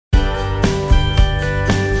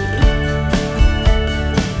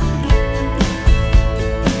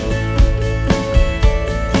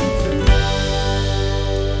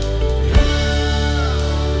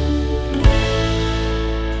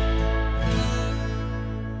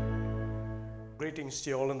Greetings to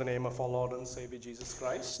you all in the name of our Lord and Savior Jesus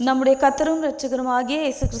Christ. நம்முடைய கர்த்தரும் இரட்சகருமாகிய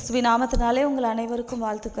இயேசு கிறிஸ்துவின் நாமத்தினாலே உங்கள் அனைவருக்கும்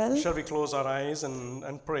வாழ்த்துக்கள். Shall we close our eyes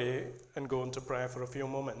and pray and go into prayer for a few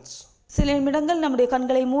moments? சில நிமிடங்கள் நம்முடைய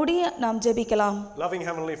கண்களை மூடி நாம் ஜெபிக்கலாம். Loving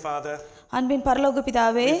Heavenly Father, அன்பின் பரலோக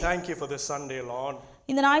பிதாவே, we thank you for this Sunday, Lord.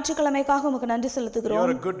 இந்த ஞாயிற்றுக்கிழமைக்காக உமக்கு நன்றி செலுத்துகிறோம். You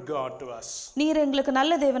are a good God to us. நீர் எங்களுக்கு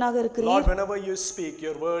நல்ல தேவனாக இருக்கிறீர். Lord, whenever you speak,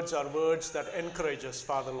 your words are words that encourage us,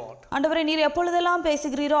 Father Lord. ஆண்டவரே, நீர் எப்பொழுதெல்லாம்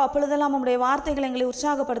பேசுகிறீரோ அப்பொழுதெல்லாம் உம்முடைய வார்த்தைகள் எங்களை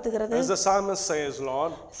உற்சாகப்படுத்துகிறது. As the psalmist says,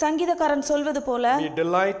 Lord, சங்கீதக்காரன் சொல்வது போல, we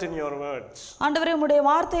delight in your words. ஆண்டவரே, உம்முடைய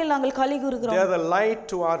வார்த்தையில் நாங்கள் களிகூறுகிறோம். They are the light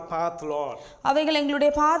to our path, Lord. அவைகள்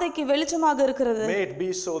எங்களுடைய பாதைக்கு வெளிச்சமாக இருக்கிறது. May it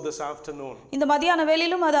be so this afternoon. இந்த மதியான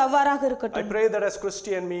வேளையிலும் அது அவ்வாறாக இருக்கட்டும். I pray that as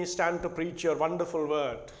Christy and me stand to preach your wonderful word,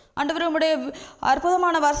 ஆண்டவரே, உம்முடைய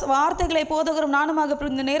அற்புதமான வார்த்தைகளை போதகரும் நானுமாக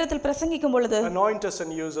இந்த நேரத்தில் பிரசங்கிக்கும் பொழுது anoint us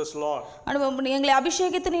and use us, Lord. எங்களை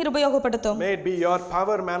அபிஷேகித்து நீர் உபயோகப்படுத்தும். May it be your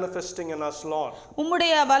power manifesting in us, Lord.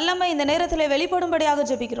 உம்முடைய வல்லமை இந்த நேரத்திலே வெளிப்படும்படியாக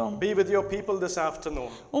ஜெபிக்கிறோம். Be with your people this afternoon.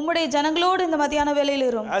 உம்முடைய ஜனங்களோடு இந்த மதியான வேளையில்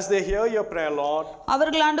இரும். As they hear your prayer, Lord,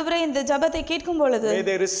 அவர்கள் ஆண்டவரே இந்த ஜெபத்தை கேட்கும் பொழுது may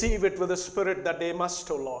they receive it with the spirit that they must,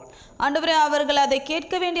 O Lord. ஆண்டவரே, அவர்கள் அதை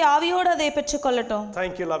கேட்க வேண்டிய ஆவியோடு அதை பெற்றுக்கொள்ளட்டும்.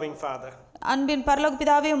 Thank you, loving Father. அன்பின் பரலோக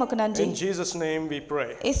பிதாவே, உமக்கு நன்றி. In Jesus' name we pray.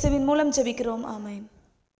 இயேசுவின் மூலம் ஜெபிக்கிறோம். ஆமென்.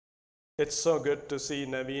 It's so good to see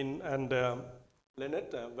Naveen and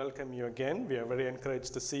Lynette. Welcome you again. We are very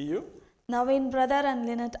encouraged to see you. Naveen brother and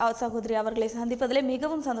Lynette சகோதரி அவர்களை சந்திப்பதிலே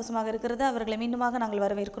மிகவும் சந்தோஷமாக இருக்கிறது. அவர்களை மீண்டுமாக நாங்கள்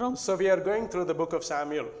வரவேற்கிறோம். So we are going through the book of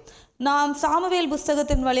Samuel. நாம் சாமுவேல்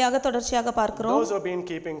புத்தகத்தின் வழியாக தொடர்ச்சியாக பார்க்கிறோம். Those who have been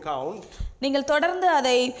keeping count, நீங்கள் தொடர்ந்து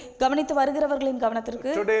அதை கவனித்து வருகிறவர்களின்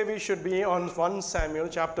கவனத்திற்கு, today we should be on 1 Samuel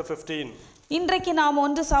chapter 15. இன்றைக்கு நாம்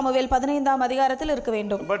 1 சாமுவேல் 15ஆம் அதிகாரத்தில் இருக்க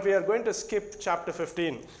வேண்டும். But we are going to skip chapter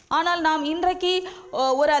 15. ஆனால் நாம் இன்றைக்கு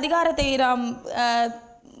ஒரு அதிகாரத்தை நாம்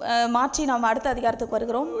மாற்றி நாம் அடுத்த அதிகாரத்துக்கு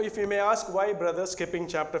வருகிறோம். If you may ask, why brother skipping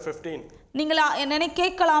chapter 15? நீங்கள் என்னை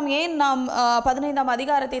கேட்கலாம், ஏன் நாம் 15ஆம்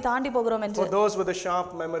அதிகாரத்தை தாண்டி போகிறோம் என்று. For those with a sharp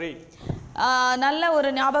memory, நல்ல ஒரு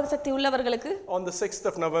ஞாபக சக்தி உள்ளவர்களுக்கு, on the 6th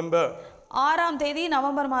of November, 6ஆம் தேதி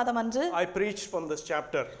நவம்பர் மாதம் அன்று I preached from this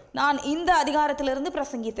chapter. நான் இந்த அதிகாரத்திலிருந்து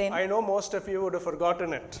பிரசங்கித்தேன். I know most of you would have forgotten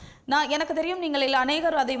it. எனக்கு தெரியும் நீங்கள்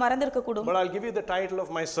அநேகர் அதை மறந்திருக்க கூடும். But I'll give you the title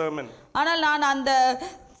of my sermon. ஆனால் நான் அந்த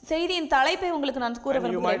செய்தியின் தலைப்பை உங்களுக்கு நான் கூற And you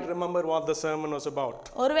விரும்புகிறேன். might remember what the sermon was about.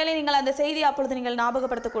 ஒருவேளை நீங்கள் அந்த செய்தியை அப்பொழுது நீங்கள்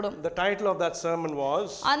ஞாபகப்படுத்தக்கூடும். The title of that sermon was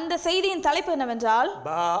அந்த செய்தியின் தலைப்பு என்னவென்றால்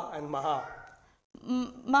Ba and Maha.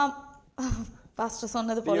 பாஸ்டர்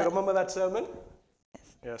சொன்னது Do போல. you remember that sermon?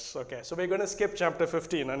 Yes, okay. So we're going to skip chapter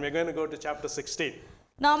 15 and we're going to go to chapter 16.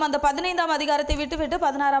 நாம் அந்த 15ஆம் அதிகாரத்தை விட்டுவிட்டு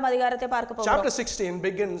 16ஆம் அதிகாரத்தை பார்க்க போகிறோம். Chapter 16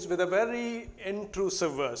 begins with a very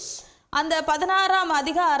intrusive verse. அந்த 16ஆம்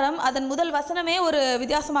அதிகாரம் அதன் முதல் வசனமே ஒரு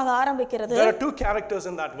வித்தியாசமாக ஆரம்பிக்கிறது. There are two characters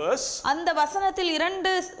in that verse. அந்த வசனத்தில்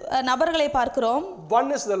 2 நபர்களை பார்க்கிறோம்.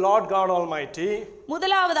 One is the Lord God Almighty.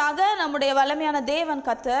 முதலாவதாக நம்முடைய வல்லமையான தேவன்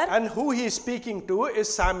கர்த்தர். And who he is speaking to is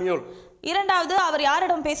Samuel. இரண்டாவது அவர்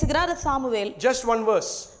யாரிடம் பேசுகிறார்? சாமுவேல். Just one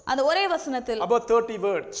verse. அந்த ஒரே வசனத்தில் about 30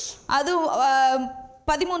 words. அது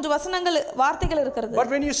 13 வசனங்கள் வார்த்தைகள் இருக்கிறது.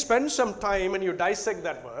 But when you spend some time and you dissect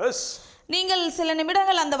that verse, நீங்கள் சில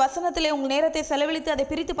நிமிடங்கள் அந்த வசனத்திலே உங்கள் நேரத்தை செலவழித்து அதை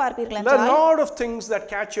பிரித்து பார்ப்பீர்கள் there are என்றால், a lot of things that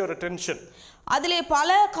catch your attention. அதிலே பல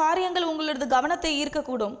காரியங்கள் உங்களது கவனத்தை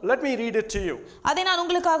ஈர்க்கக்கூடும். Let me read it to you. அதை நான்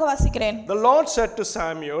உங்களுக்காக வாசிக்கிறேன். The Lord said to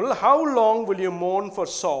Samuel, "How long will you mourn for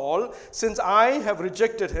Saul, since I have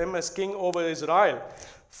rejected him as king over Israel?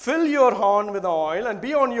 Fill your horn with oil and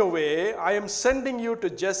be on your way. I am sending you to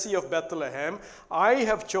Jesse of Bethlehem. I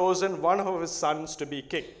have chosen one of his sons to be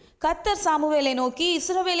king." கர்த்தர் சாமுவேலை நோக்கி,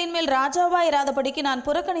 இஸ்ரவேலின் மேல் ராஜாவாய் இராதபடிக்கு நான்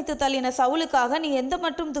புறக்கணித்து தள்ளின சவுலுக்காக நீ எந்த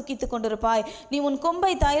மட்டும் துக்கித்துக் கொண்டிருப்பாய்? நீ உன்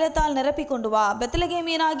கொம்பை தைலத்தால் நிரப்பிக் கொண்டு வா.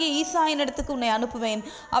 பெத்லகேமியனாகிய ஈசாயின் இடத்துக்கு உன்னை அனுப்புவேன்.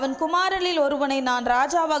 அவன் குமாரரில் ஒருவனை நான்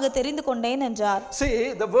ராஜாவாக தெரிந்து கொண்டேன் என்றார். See,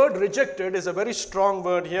 the word rejected is a very strong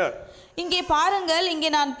word here. இங்கே பாருங்கள், இங்கே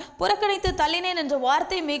நான் புறக்கணித்து தள்ளினேன் என்ற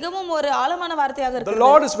வார்த்தை மிகவும் ஒரு ஆழமான வார்த்தையாக The இருக்கிறது.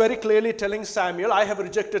 Lord is very clearly telling Samuel, "I have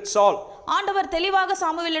rejected Saul." ஆண்டவர் தெளிவாக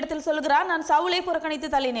சாமுவேல் இடத்தில் சொல்கிறார், நான் சவுலை புறக்கணித்து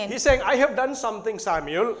தள்ளினேன். He's saying, "I have done something,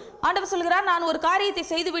 Samuel." ஆண்டவர் சொல்கிறார், நான் ஒரு காரியத்தை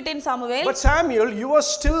செய்து விட்டேன் Samuel. But Samuel, you are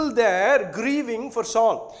still there grieving for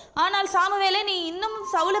Saul. ஆனால் சாமுவேலே, நீ இன்னும்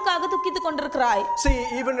சவுலுக்காக துக்கித்துக் கொண்டிருக்கிறாய். See,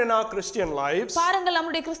 even in our Christian lives, பாருங்கள்,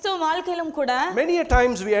 நம்முடைய கிறிஸ்தவ வாழ்க்கையிலும் கூட many a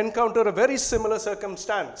times we encounter a very similar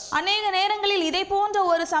circumstance. அநேக நேரங்களில் இதை போன்ற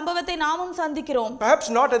ஒரு சம்பவத்தை நாமும் சந்திக்கிறோம். Perhaps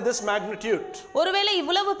not at this magnitude, ஒருவேளை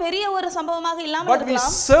இவ்வளவு பெரிய ஒரு சம்பவமாக இல்லாமல் but we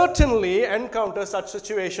இருக்கலாம். certainly encounter such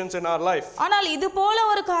situations in our life. ஆனால் இது போல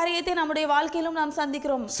ஒரு காரியத்தை நம்முடைய வாழ்க்கையிலும் நாம்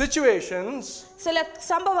சந்திக்கிறோம். Situations சில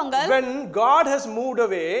சம்பவங்கள் when God has moved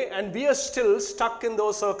away and we are still stuck in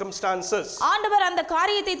those circumstances. ஆண்டவர் அந்த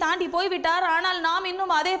காரியத்தை தாண்டி போய் விட்டார், ஆனால் நாம்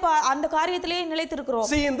இன்னும் அந்த காரியத்திலேயே நிலைத்திருக்கிறோம்.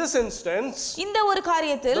 See, in this instance, இந்த ஒரு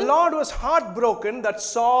காரியத்தில் the Lord was heartbroken that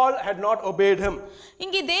Saul had not obeyed him.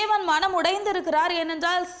 இங்கே தேவன் மனம் உடைந்திருக்கிறார்,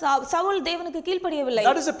 ஏனென்றால் சவுல் தேவனுக்கு கீழ்ப்படியவில்லை.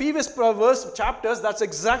 That is the previous verse chapters. That's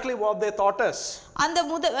exactly what they taught us. அந்த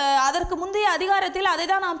அதற்கு முந்தைய அதிகாரத்தில் அதை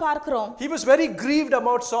தான் நாம் பார்க்கிறோம். He was very grieved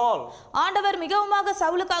about Saul. ஆண்டவர் மிகவுமாக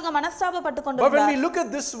சவுலுக்காக மனஸ்தாபப்பட்டு கொண்டிருந்தார். But when we look at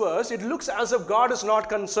this verse, it looks as if God is not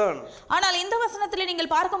concerned. ஆனால் இந்த வசனத்திலே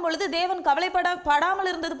நீங்கள் பார்க்கும் பொழுது தேவன் கவலைப்படாமல்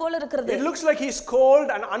இருந்தது போல இருக்கிறது. It looks like he is cold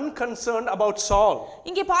and unconcerned about Saul.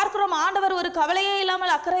 இங்கே பார்க்கிறோம் ஆண்டவர் ஒரு கவலையே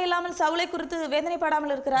இல்லாமல் அக்கறை இல்லாமல் சவுலை குறித்து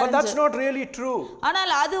வேதனைப்படாமல் இருக்கிறார். But that's not really true.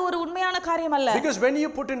 ஆனால் அது ஒரு உண்மையான காரியம் அல்ல. Because when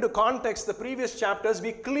you put into context the previous chapters,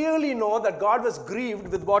 we clearly know that God was grieved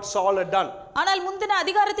with what Saul had done. ஆனால் முந்தின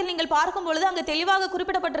அதிகாரத்தில் நீங்கள் பார்க்கும் பொழுது அங்க தெளிவாக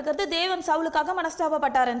குறிப்பிடப்பட்டிருக்கிறது தேவன் சவுலுக்காக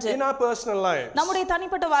மனஸ்தாபப்பட்டார் என்று. In our personal lives, நம்முடைய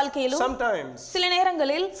தனிப்பட்ட வாழ்க்கையிலும் sometimes சில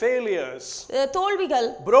நேரங்களில் failures, தோல்விகள்,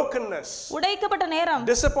 brokenness, உடைக்கப்பட்ட நேரம்,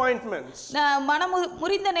 disappointments, மனம்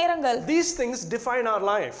முறிந்த நேரங்கள், these things define our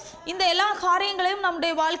life. இந்த எல்லா காரியங்களையும்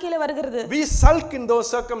நம்முடைய வாழ்க்கையில வருகிறது. We sulk in those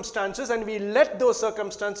circumstances and we let those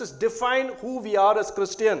circumstances define who we are as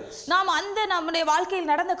Christians. நாம் நம்முடைய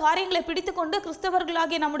வாழ்க்கையில் நடந்த காரியங்களை பிடித்துக்கொண்டு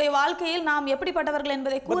கிறிஸ்தவர்களாகிய நம்முடைய வாழ்க்கையில் நாம் எப்படிப்பட்டவர்கள்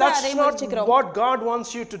என்பதை கூற அதை முயற்சிக்கிறோம். What God wants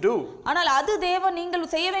you to do. ஆனால் அது தேவன் நீங்கள்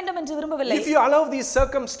செய்ய வேண்டும் என்று விரும்பவில்லை. If you allow these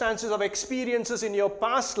circumstances of experiences in your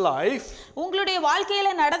past life, உங்களுடைய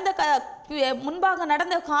வாழ்க்கையில நடந்த முன்பாக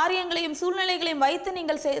நடந்த காரியங்களையும் சூழ்நிலைகளையும் வைத்து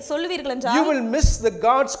நீங்கள் சொல்லுவீர்கள் என்றால் you will miss the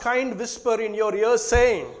God's kind whisper in your ear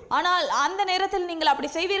saying. ஆனால் அந்த நேரத்தில் நீங்கள் அப்படி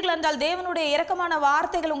செய்வீர்கள் என்றால் தேவனுடைய இரக்கமான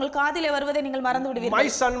வார்த்தைகள் உங்கள் காதிலே வருவதை நீங்கள் மறந்து விடுவீர்கள். My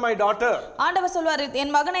son, my daughter. ஆண்டவர் சொல்வார்,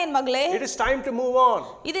 என் மகனே என் மகளே, it is time to move on.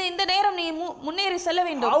 இது இந்த நேரம் நீ முன்னேறி செல்ல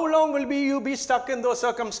வேண்டும். How long will you be stuck in those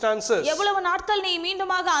circumstances? எவ்வளவு நாட்கள் நீ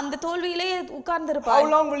மீண்டுமாக அந்த தோல்வியிலே உட்கார்ந்திருப்பாய்? How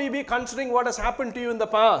long will you be considering what has happened to you in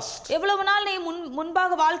the past? எவ்வளவு நாள் நீ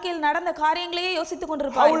முன்பாக வாழ்க்கையில் நடந்த காரியங்களையே யோசித்துக்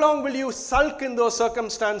கொண்டிருப்பாய்? How long will you sulk in those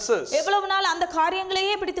circumstances? எவ்வளவு நாள் அந்த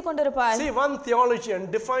காரியங்களையே பிடித்துக் கொண்டிருப்பாய்? See, one theologian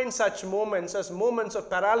defines such moments as moments of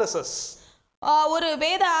paralysis. ஒரு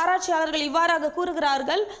வேத ஆராய்ச்சியாளர்கள் இவ்வாறாக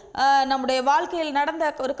கூறுகிறார்கள் நம்முடைய வாழ்க்கையில்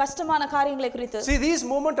நடந்த ஒரு கஷ்டமான காரியங்களை குறித்து. See, these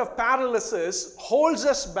moments of paralysis holds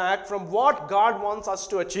us back from what God wants us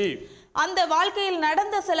to achieve. அந்த வாழ்க்கையில்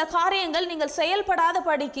நடந்த சில காரியங்கள் நீங்கள் செயல்படாத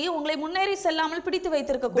படிக்கு உங்களை முன்னேறி செல்லாமல் பிடித்து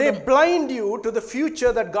வைத்திருக்கக்கூடும். They blind you to the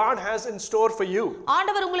future that God has in store for you.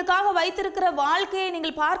 ஆண்டவர் உங்களுக்காக வைத்திருக்கிற வாழ்க்கையை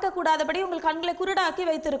நீங்கள் பார்க்க கூடாதபடி உங்கள் கண்களை குருடாக்கி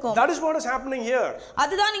வைத்திருக்கும். That is what is happening here.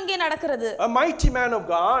 அதுதான் இங்கே நடக்கிறது. A mighty man of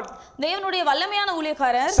God, தேவனுடைய வல்லமையான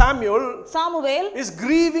ஊழியக்காரர் Samuel is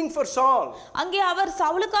grieving for Saul. அங்கே அவர்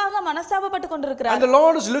சவுலுக்காக மனஸ்தாபப்பட்டு கொண்டிருக்கிறார். And the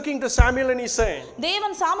Lord is looking to Samuel and he is saying,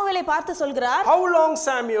 தேவன் சாமுவேலை பார்த்து சொல்கிறார், how long,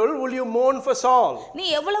 Samuel, will you mourn for Saul? நீ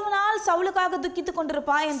எவ்வளவு நாள் சவுலுக்காக துக்கித்துக்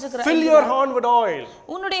கொண்டிருப்பாய் என்று fill your horn with oil.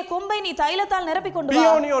 உன்னுடைய கொம்பை நீ தைலத்தால் நிரப்பிக் கொண்டு வா.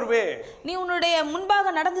 Be on your way. நீ உன்னுடைய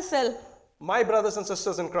முன்பாக நடந்து செல். My brothers and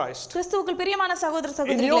sisters in Christ, கிறிஸ்துவுக்குள் பிரியமான சகோதர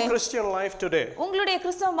சகோதரிகளே, in your Christian life today, உங்களுடைய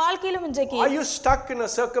கிறிஸ்தவ வாழ்க்கையிலும் இன்றைக்கு are you stuck in a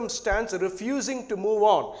circumstance refusing to move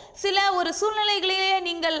on? சில ஒரு சூழ்நிலைகளிலே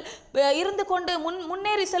நீங்கள் இருந்து கொண்டு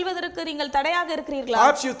முன்னேறி செல்வதற்கு நீங்கள் தடையாக இருக்கிறீர்களா?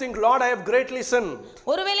 Perhaps you think, Lord, I have greatly sinned.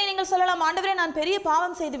 ஒருவேளை நீங்கள் சொல்லலாம், ஆண்டவரே நான் பெரிய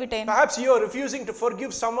பாவம் செய்து விட்டேன். Perhaps you are refusing to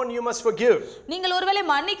forgive someone you must forgive. நீங்கள் ஒருவேளை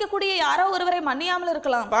மன்னிக்க கூடிய யாரோ ஒருவரை மன்னியாமல்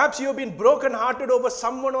இருக்கலாம். Perhaps you have been broken hearted over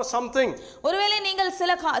someone or something. ஒருவேளை நீங்கள்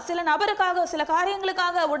சில நபருக்காக சில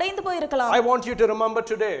காரியங்களுக்காக உடைந்து போய் இருக்கலாம். I want you to remember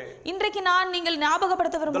today. இன்றைக்கு நான் நீங்கள்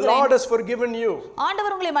ஞாபகப்படுத்த விரும்புகிறேன். The Lord has forgiven you.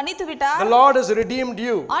 ஆண்டவர் உங்களை மன்னித்து விட்டார். The Lord has redeemed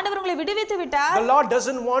you. ஆண்டவர் உங்களை விடுவித்து விட்டார். The Lord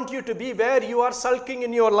doesn't want you to be where you are sulking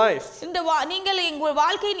in your life. நீங்கள் உங்கள்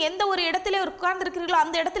வாழ்க்கையின் எந்த ஒரு இடத்திலே உட்கார்ந்திருக்கிறீர்களோ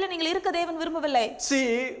அந்த இடத்திலே நீங்கள் இருக்க தேவன் விரும்பவில்லை. See,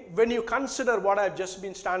 when you consider what I have just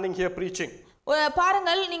been standing here preaching,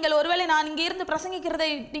 பாருங்கள், நீங்கள் ஒருவேளை நான் இங்கே இருந்து பிரசங்கிக்கிறதை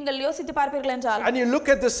நீங்கள் யோசித்து பார்ப்பீர்கள் என்றால், and you look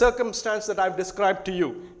at the circumstance that I have described to you,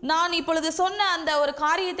 நான் இப்பொழுது சொன்ன அந்த ஒரு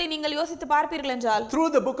காரியத்தை நீங்கள் யோசித்து பார்ப்பீர்கள் என்றால்,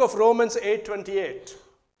 through the book of Romans 8:28,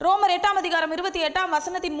 ரோமர் 8 ஆம் அதிகாரம் 28 ஆம்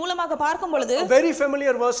வசனத்தின் மூலமாக பார்க்கும் பொழுது, a very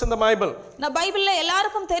familiar verse in the Bible. பைபிள்ல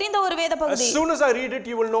எல்லாருக்கும் தெரிந்த ஒரு வேத பகுதி. As soon as I read it,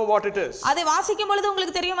 you will know what it is. அதை வாசிக்கும் பொழுது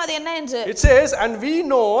உங்களுக்கு தெரியும் அது என்ன என்று. It says, and we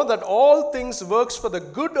know that all things works for the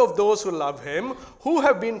good of those who love him, who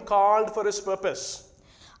have been called for his purpose.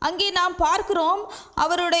 அங்கே நாம் பார்க்கிறோம்,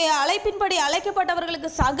 அவருடைய அழைப்பின்படி அழைக்கப்பட்டவர்களுக்கு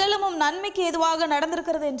சகலமும் நன்மைக்கு ஏதுவாக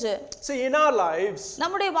நடந்திருக்கிறது என்று. See, in our lives,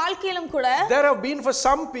 நம்முடைய வாழ்க்கையிலும் கூட there have been for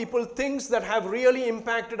some people things that have really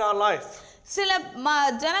impacted our life. சில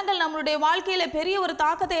ஜனங்கள் நம்மளுடைய வாழ்க்கையில பெரிய ஒரு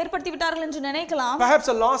தாக்கத்தை ஏற்படுத்தி விட்டார்கள் என்று நினைக்கலாம். Perhaps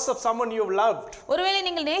a loss of someone you have loved. ஒருவேளை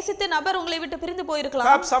நீங்கள் நேசித்த நபர் உங்களை விட்டு பிரிந்து போயிருக்கலாம்.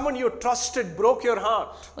 Perhaps someone you trusted broke your heart.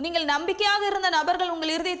 நீங்கள் நம்பிக்கையாக இருந்த நபர்கள்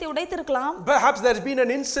உங்கள் இதயத்தை உடைத்திருக்கலாம். Perhaps there's been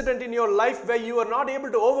an incident in your life where you are not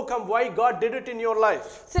able to overcome why God did it in your life.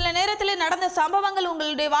 சில நேரத்தில் நடந்த சம்பவங்கள்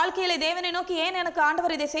உங்களுடைய வாழ்க்கையில தேவனை நோக்கி ஏன் எனக்கு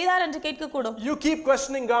ஆண்டவர் இதை செய்தார் என்று கேட்கக்கூடும். You keep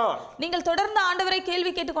questioning God. நீங்கள் தொடர்ந்து ஆண்டவரை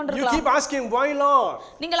கேள்வி கேட்டுக் கொண்டிருக்கலாம். You keep asking why Lord.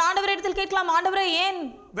 நீங்கள் ஆண்டவரிடத்தில் கேட்கலாம், ஆண்டவரே ஏன்?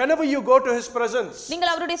 Whenever you go to his presence, நீங்கள்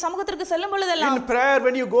அவருடைய சமூகத்திற்கு செல்லும் பொழுதெல்லாம், in prayer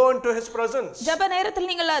when you go into his presence, ஜெப நேரத்தில்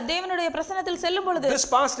நீங்கள் தேவனுடைய பிரசன்னத்தில் செல்லும் பொழுது, this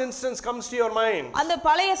past instance comes to your mind, அந்த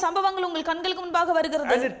பழைய சம்பவங்கள் உங்கள் கண்களுக்கு முன்பாக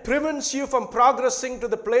வருகிறது, and it prevents you from progressing to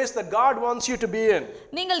the place that God wants you to be in.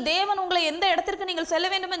 நீங்கள் தேவன் உங்களை எந்த இடத்திற்கு நீங்கள் செல்ல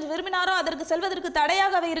வேண்டும் என்று விரும்பினாரோ அதற்கு செல்வதற்கு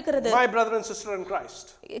தடையாகவே இருக்கிறது. My brother and sister in Christ,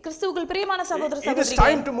 கிறிஸ்துவுக்குள் பிரியமான சகோதர சகோதரிகளே, it is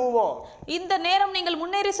time to move on. இந்த நேரம் நீங்கள்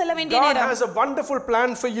முன்னேறி செல்ல வேண்டிய நேரம். God has a wonderful plan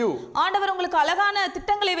for you. ஆண்டவர் உங்களுக்கு அழகான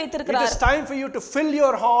திட்டங்களை வைத்திருக்கிறார். It is time for you to fill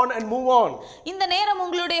your horn and move on. இந்த நேரம்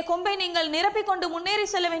உங்களுடைய கொம்பை நீங்கள் நிரப்பிக் கொண்டு முன்னேறி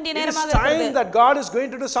செல்ல வேண்டிய நேரமாக இருக்கிறது. It is இருக்கிறது. time that God is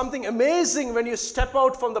going to do something amazing when you step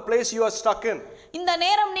out from the place you are stuck in. இந்த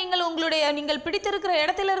நேரம் நீங்கள் பிடித்திருக்கிற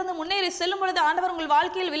இடத்திலிருந்து முன்னேறி செல்லும் பொழுது ஆண்டவர் உங்கள்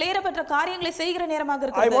வாழ்க்கையில் விலையேறப்பட்ட காரியங்களை செய்கிற நேரமாக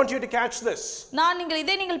இருக்கிறது. I want you to catch this.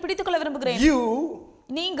 நீங்கள் பிடித்துக்கொள்ள விரும்புகிறேன்.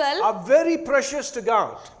 நீங்கள் are very precious to God.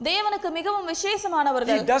 தேவனுக்கு மிகவும்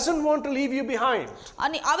விசேஷமானவர்கள். He doesn't want to leave you behind.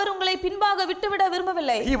 அவர் உங்களை பின்பாக விட்டுவிட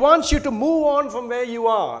விரும்பவில்லை. He wants you to move on from where you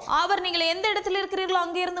are. அவர் நீங்கள் எந்த இடத்தில் இருக்கிறீர்களோ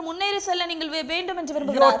அங்கே இருந்து முன்னேறி செல்ல நீங்கள் வேண்டும் என்று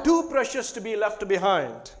விரும்புகிறார். You are too precious to be left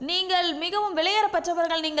behind. நீங்கள் மிகவும்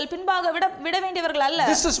விலையேறப்பட்டவர்கள், நீங்கள் பின்பாக விட வேண்டியவர்கள் அல்ல.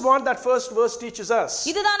 This is what that first verse teaches us.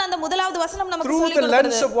 இதுதான் அந்த முதலாவது வசனம் நமக்கு சொல்லிக் கொடுக்கிறது.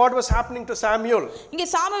 Through the lens of what was happening to Samuel. இங்கே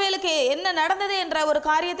சாமுவேலுக்கு என்ன நடந்தது என்ற ஒரு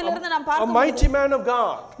காரியத்திலிருந்து நாம் பார்க்கிறோம். A mighty man of God.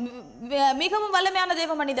 மிகவும் வல்லமையான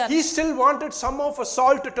தேவ மனிதர். He still wanted some of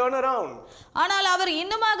Saul to turn around. ஆனால் அவர்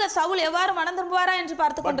இன்னுமாக சவுல் எவ்வாறு மனம் திரும்புவாரா என்று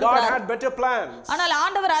பார்த்துக் கொண்டிருந்தார். But God கொண்டிருக்கிறார். had better plans. ஆனால்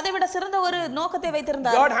ஆண்டவர் அதைவிட சிறந்த ஒரு நோக்கத்தை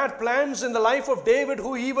வைத்திருந்தார். God had plans in the life of David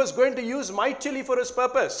who he was going to use mightily for his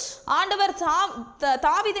purpose. ஆண்டவர்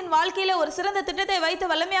தாவீதின் வாழ்க்கையில ஒரு சிறந்த திட்டத்தை வைத்து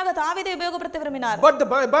வல்லமையாக தாவீதை உபயோகப்படுத்த விரும்பினார்.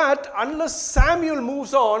 But unless Samuel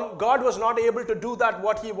moves on, God was not able to do that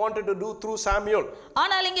what he wanted to do through Samuel.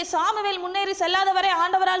 ஆனால் இங்கே சாமுவேல் முன்னேறி செல்லாத வரை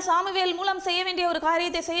ஆண்டவரால் சாமுவேல் மூலம் செய்ய வேண்டிய ஒரு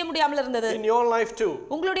காரியத்தை செய்ய முடியாமல் இருந்தது. In your life too.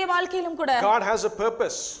 உங்களுடைய வாழ்க்கையிலும் கூட God has a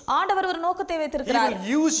purpose. ஆண்டவர் ஒரு நோக்கத்தை வைத்திருக்கிறார். He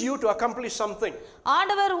will use you to accomplish something.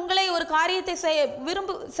 ஆண்டவர் உங்களை ஒரு காரியத்தை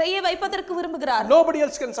செய்ய வைப்பதற்கு விரும்புகிறார். Nobody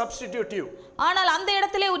else can substitute you. ஆனால் அந்த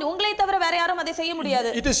இடத்திலே உங்களை தவிர வேற யாரும் அதை செய்ய முடியாது.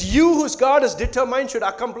 It is you whose God has determined should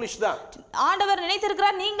accomplish that. ஆண்டவர்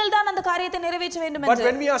நினைத்திருக்கிறார் நீங்கள் தான் அந்த காரியத்தை நிறைவேற்ற வேண்டும் என்று. But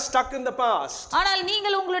when we are stuck in the past, ஆனால்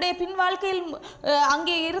நீங்கள் உங்களுடைய பின் வாழ்க்கையில்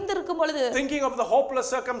அங்கே இருந்திருக்கும் பொழுது, thinking of the hopeless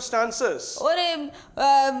circumstances, ஒரு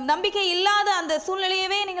நம்பிக்கை இல்லாத அந்த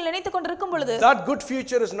சூழ்நிலையவே நீங்கள் நினைத்துக் கொண்டிருக்கும் பொழுது, that good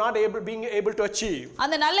future is not being able to achieve.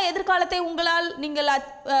 அந்த நல்ல எதிர்காலத்தை உங்களால் நீங்கள்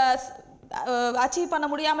அச்சீவ் பண்ண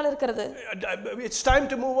முடியாமல் இருக்கிறது. It's time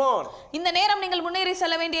to move on. இந்த நேரம் நீங்கள் முன்னேறி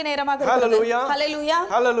செல்ல வேண்டிய நேரமாக இருக்கிறது. Hallelujah.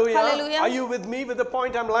 Hallelujah. Are you with me with the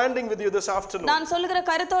point I'm landing with you this afternoon? நான் சொல்லுகிற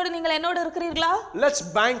கருத்தோடு நீங்கள் என்னோடு இருக்கிறீர்களா? Let's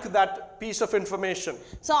bank that piece of information.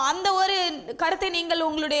 So அந்த ஒரு கருத்தை நீங்கள்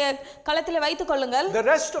உங்களுடைய களத்திலே வைத்துக் கொள்ளுங்கள். The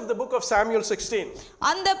rest of the book of Samuel 16.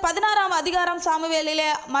 அந்த 16ஆம் அதிகாரம் சாமுவேலிலே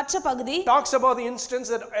மற்ற பகுதி talks about the instance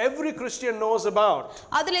that every Christian knows about.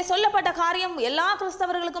 அதிலே சொல்லப்பட்ட காரியம் எல்லா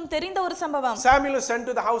கிறிஸ்தவர்களுக்கும் தெரிந்த ஒரு சம்பவம். Samuel is sent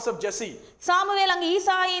to the house of Jesse. Samuel அங்கே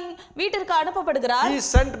ஈசாயின் வீட்டிற்கு அனுப்பப்படுகிறார். He is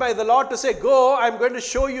sent by the Lord to say, go, I'm going to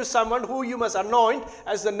show you someone who you must anoint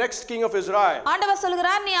as the next king of Israel. ஆண்டவர்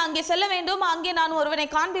சொல்கிறார், நீ அங்கே செல்ல வேண்டும், அங்கே நான் ஒருவனை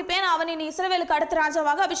காண்பிப்பேன், அவனை நீ இஸ்ரவேலுக்கு அடுத்த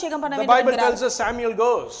ராஜாவாக அபிஷேகம் பண்ண வேண்டும் என்கிறார். The Bible tells us Samuel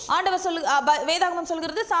goes. ஆண்டவர் வேதாகமம்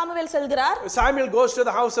சொல்கிறது சாமுவேல் செல்கிறார். Samuel goes to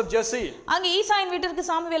the house of Jesse. அங்கே ஈசாயின் வீட்டிற்கு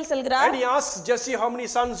சாமுவேல் செல்கிறார். And he asks Jesse how many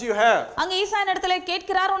sons you have. அங்கே ஈசாயின் இடத்திலே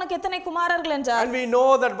கேட்கிறார், உனக்கு எத்தனை குமாரர்கள் என்றார். And we know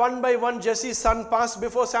that one by one Jesse's son passed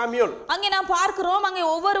before Samuel. அங்கே நாம் பார்க்கிறோம், அங்கே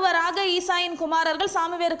ஒவ்வொருவராக ஈசாயின் குமாரர்கள்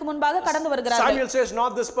சாமுவேலுக்கு முன்பாக கடந்து வருகிறார்கள். Samuel says,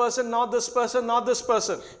 not this person, not this person, not this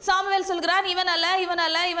person. Samuel சொல்கிறார், இவன் அல்ல, இவன்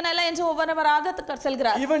அல்ல, இவன் அல்ல என்று ஒவ்வொருவராக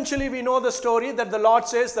செல்கிறார். Eventually we know the story that the Lord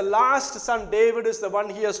says the last son David is the one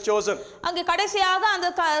he has chosen. அங்கே கடைசியாக அந்த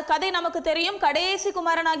கதை நமக்கு தெரியும், கடைசி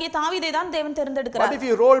குமாரனாகிய தாவீதை தான் தேவன் தேர்ந்தெடுக்கிறார். But if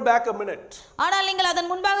you roll back a minute, ஆனால் நீங்கள் அதன்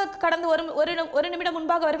முன்பாக கடந்து ஒரு நிமிடம்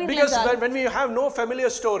முன்பாக வருவீர்கள். Because when we have no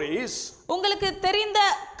familiar stories, உங்களுக்கு தெரிந்த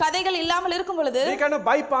கதைகள் இல்லாமல் இருக்கும் பொழுது we kind of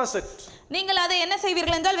bypass it. நீங்கள் அதை என்ன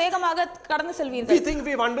செய்வீர்கள் என்றால் வேகமாக கடந்து செல்வீர்கள். We think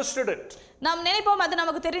we've understood it. நாம் நினைப்போம் அது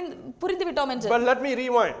நமக்கு புரிந்து விட்டோம் என்று. But let me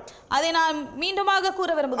rewind. அதை நான் மீண்டுமாக கூற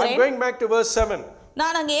விரும்புகிறேன். I'm going back to verse 7.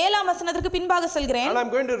 நான் அங்கே 7ஆம் வசனத்திற்கு பின்பாக செல்கிறேன். And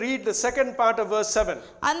I'm going to read the second part of verse 7.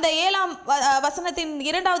 அந்த 7ஆம் வசனத்தின்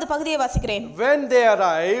இரண்டாவது பகுதியை வாசிக்கிறேன். When they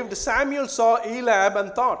arrived, Samuel saw Eliab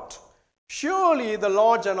and thought, Surely the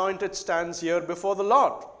Lord's anointed stands here before the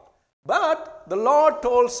Lord. But the Lord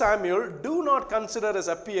told Samuel, do not consider his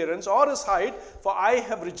appearance or his height, for I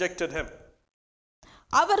have rejected him.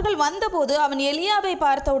 அவர்கள் வந்தபோது அவன் எலியாவை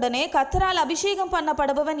பார்த்தவுடனே கர்த்தரால் அபிஷேகம்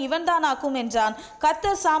பண்ணப்படுபவன் இவன்தான் ஆக்கும் என்றான்.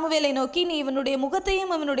 கர்த்தர் சாமுவேலை நோக்கி, நீ இவனுடைய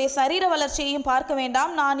முகத்தையும் இவனுடைய சரீர வளர்ச்சியையும் பார்க்க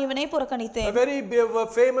வேண்டாம், நான் இவனை புறக்கணித்தேன். A very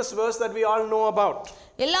famous verse that we all know about.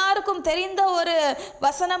 எல்லாருக்கும் தெரிந்த ஒரு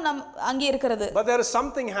வசனம் அங்கே இருக்கிறது. But there is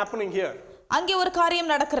something happening here. அங்கே ஒரு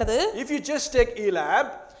காரியம் நடக்கிறது. If you just take Eliab,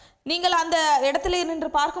 நீங்கள் அந்த இடத்திலே நின்று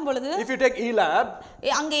பார்க்கும் பொழுது, if you take Eliab,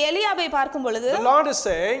 அங்கே எலியாவை பார்க்கும் பொழுது, the Lord is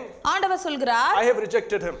saying, ஆண்டவர் சொல்கிறார், I have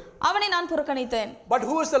rejected him. அவனை நான் புறக்கணித்தேன். But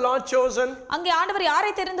who is the Lord chosen? அங்கே ஆண்டவர்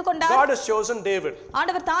யாரை தெரிந்து கொண்டார்? God has chosen David.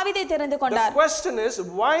 ஆண்டவர் தாவீதை தெரிந்து கொண்டார். The question is,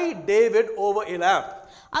 why David over Eliab?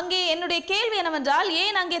 அங்கே என்னுடைய கேள்வி என்னவென்றால்,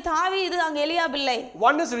 ஏன் அங்கே தாவீது அங்கே எலியாப் இல்லை?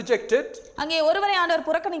 One is rejected, அங்கே ஒருவரை ஆண்டவர்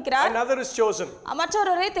புறக்கணிக்கிறார், another is chosen.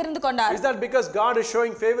 மற்றொருவரை தெரிந்து கொண்டார். Is that because God is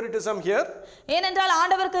showing favoritism here? ஏனென்றால்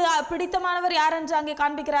ஆண்டவருக்கு பிடித்தமானவர் யார் என்று அங்கே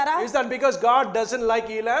காண்பிக்கிறாரா? Is that because God doesn't like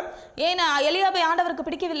Eliab? ஏன் எலியாபை ஆண்டவருக்கு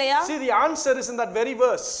பிடிக்கவில்லையா? See, the answer is in that very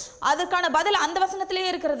verse. அதற்கான பதில் அந்த வசனத்திலே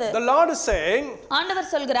இருக்கிறது. The Lord is saying, ஆண்டவர்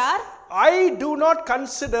சொல்கிறார், I do not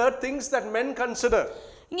consider things that men consider.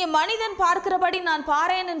 இங்கே மனிதன் பார்க்கிறபடி நான்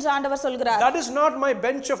பாரேன் என்று ஆண்டவர் சொல்கிறார். That is not my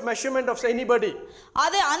bench of measurement of anybody.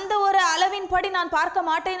 அது அந்த ஒரு அளவின்படி நான் பார்க்க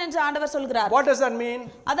மாட்டேன் என்று ஆண்டவர் சொல்கிறார். What does that mean?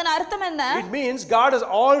 அதன் அர்த்தம் என்ன? It means God has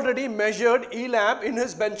already measured Eliab in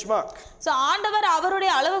his benchmark. So ஆண்டவர்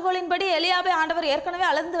அவருடைய அளவுகோலின்படி எலியாபை ஆண்டவர் ஏற்கனவே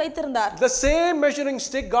அளந்து வைத்திருந்தார். The same measuring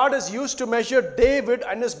stick God has used to measure David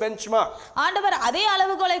and his benchmark. ஆண்டவர் அதே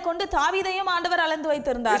அளவுகோலை கொண்டு தாவீதையும் ஆண்டவர் அளந்து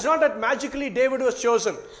வைத்திருந்தார். It's not that magically David was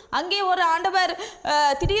chosen. அங்கே ஒரு ஆண்டவர்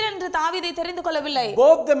திடீரென்று தாவீதை தெரிந்து கொள்ளவில்லை.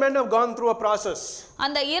 Both the men have gone through a process.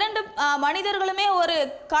 அந்த இரண்டு மனிதர்களுமே ஒரு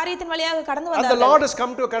காரியத்தின் வழியாக கடந்து And the வந்தார்கள். Lord has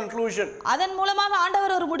come to a conclusion. அதன் மூலமாக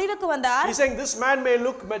ஆண்டவர் ஒரு முடிவுக்கு வந்தார். He's saying this man may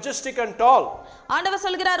look majestic and tall. ஆண்டவர்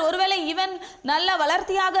சொல்கிறார், ஒருவேளை இவன் நல்ல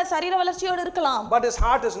வளர்த்தியாக சரீர வளர்ச்சியோடு இருக்கலாம், but his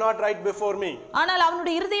heart is not right before me. ஆனால்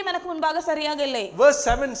அவனுடைய இருதயம் எனக்கு முன்பாக சரியாக இல்லை. Verse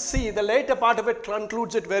 7c, the later part of it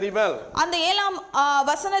concludes it very well. அந்த 7ஆம்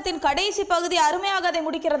வசனத்தின் கடைசி பகுதி அருமையாக அதை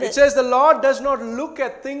முடிக்கிறது. It says the Lord does not look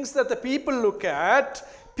at things that the people look at.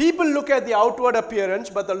 People look at the outward appearance,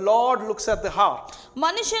 but the Lord looks at the heart.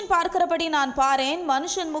 மனுஷன் பார்க்கிறபடி நான் பாரேன்,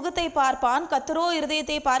 மனுஷன் முகத்தை பார்ப்பான், கர்த்தரோ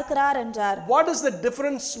இருதயத்தை பார்க்கிறார் என்றார். What is the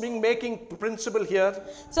difference being making principle here?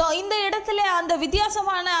 So இந்த இடத்திலே அந்த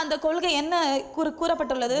வித்தியாசமான அந்த கொள்கை என்ன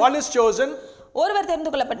கூறப்பட்டுள்ளது? One is chosen, ஒருவர் தெரிந்து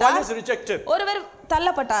கொள்ளப்பட்டார், one is rejected. ஒருவர்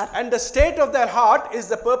தள்ளப்பட்டார். And the state of their heart is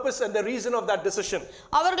the purpose and the reason of that decision.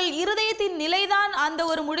 அவர்கள் இருதயத்தின் நிலைதான் அந்த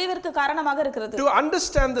ஒரு முடிவிற்கு காரணமாக இருக்கிறது. To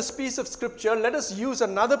understand this piece of scripture, let us use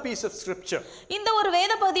another piece of scripture. இந்த ஒரு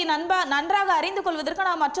வேத பகுதியை நன்றாக அறிந்து கொள்வதற்கு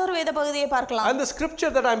நாம் மற்றொரு வேத பகுதியை பார்க்கலாம். And the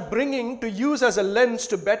scripture that I'm bringing to use as a lens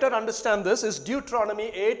to better understand this is Deuteronomy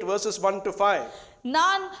 8 verses 1 to 5.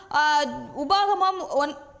 நான் உபாகமம்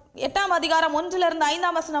 8ஆம் அதிகாரம் 1 இலிருந்து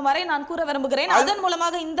 5ஆம் வசனம் வரை நான் கூற விரும்புகிறேன். அதன்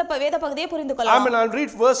மூலமாக இந்த வேத பகுதியை புரிந்து கொள்ளலாம். I'll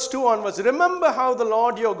read verse 2 onwards. Remember how the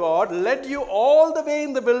Lord your God led you all the way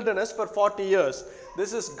in the wilderness for 40 years.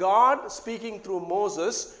 This is God speaking through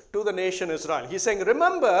Moses to the nation Israel. He's saying,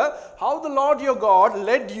 remember how the Lord your God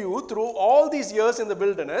led you through all these years in the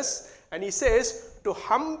wilderness. And he says, to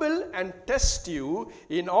humble and test you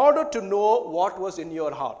in order to know what was in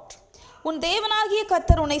your heart. உன் தேவனாகிய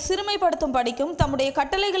கர்த்தர் உன்னை சிறுமைப்படுத்தும் படிக்கும் தம்முடைய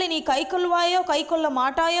கட்டளைகளை நீ கைக்கொள்வாயோ கைக்கொள்ள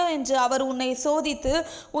மாட்டாயோ என்று அவர் உன்னை சோதித்து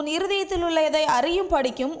உன் இருதயத்தில் உள்ளதை அறியும்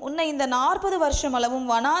படிக்கும் உன்னை இந்த 40 வருஷம் அளவும்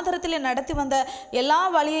வனாந்தரத்திலே நடத்தி வந்த எல்லா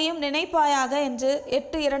வழியையும் நினைப்பாயாக என்று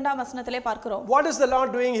 8:2ஆம் வசனத்திலே பார்க்கிறோம். What is the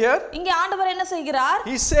Lord doing here? இங்கே ஆண்டவர் என்ன செய்கிறார்?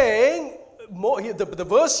 He's saying, the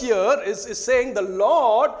verse here is saying the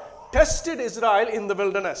Lord tested Israel in the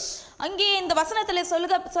wilderness. அங்கே இந்த வசனத்திலே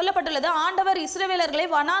சொல்லப்பட்டுள்ளது ஆண்டவர் இஸ்ரவேலர்களை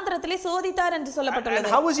வனாந்தரத்திலே சோதித்தார் என்று சொல்லப்பட்டுள்ளது.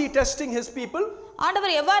 And how is he testing his people?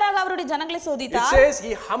 ஆண்டவர் எவ்வாறாக அவருடைய ஜனங்களை சோதித்தார்? It says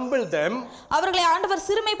he humbled them. அவர்களை ஆண்டவர்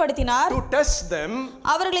சிறுமைப்படுத்தினார். To test them.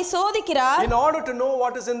 அவர்களை சோதிக்கிறார். In order to know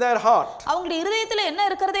what is in their heart. அவங்களுடைய இருதயத்தில் என்ன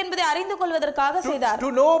இருக்கிறது என்பதை அறிந்து கொள்வதற்காக செய்தார்.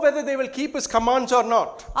 To know whether they will keep his commands or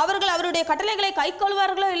not. அவர்கள் அவருடைய கட்டளைகளை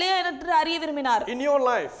கைக்கொள்வார்களோ இல்லையோ என்று அறிய விரும்பினார். In your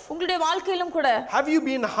life. உங்களுடைய வாழ்க்கையிலும் கூட. Have you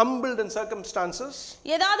been humbled in circumstances?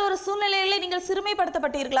 ஏதாவது ஒரு சூழ்நிலையிலே நீங்கள்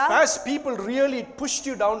சிறுமைப்படுத்தப்பட்டீர்களா? Has people really pushed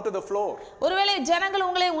you down to the floor? ஒருவேளை ஜனங்கள்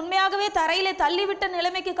உங்களை உண்மையாகவே தரையிலே தள்ளிவிட்ட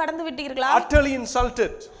நிலைமைக்கு கடந்து விட்டீர்களா? Utterly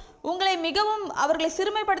insulted. உங்களை மிகவும் அவர்களை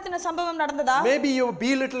சிறுமைப்படுத்தின சம்பவம் நடந்ததா? Maybe you were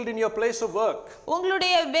belittled in your place of work.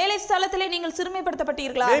 உங்களுடைய வேலை ஸ்தலத்திலே நீங்கள்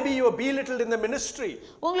சிறுமைப்படுத்தப்பட்டீர்களா? Maybe you were belittled in the ministry.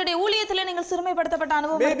 உங்களுடைய ஊழியத்திலே நீங்கள் சிறுமைப்படுத்தப்பட்ட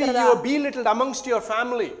அனுபவம் இருக்கிறதா? Maybe you were belittled amongst your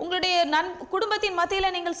family. உங்களுடைய குடும்பத்தின்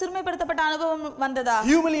மத்தியிலே நீங்கள் சிறுமைப்படுத்தப்பட்ட அனுபவம் வந்ததா?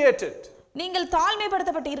 Humiliated. நீங்கள்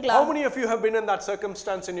தாழ்மைப்படுத்தப்பட்டீர்களா? How many of you have been in that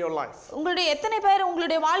circumstance in your life? உங்களுடைய எத்தனை பேர்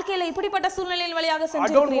உங்களுடைய வாழ்க்கையில இப்படிப்பட்ட சூழ்நிலையின் வழியாக I don't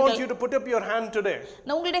சென்றிருக்கிறீர்கள்? want you to put up your hand today,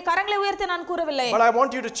 நான் உங்களுடைய கரங்களை உயர்த்த நான் கூறவில்லை. but I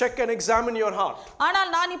want you to check and examine your heart.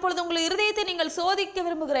 ஆனால் நான் இப்பொழுது உங்கள் இருதயத்தை நீங்கள் சோதிக்க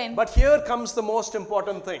விரும்புகிறேன். But here comes the most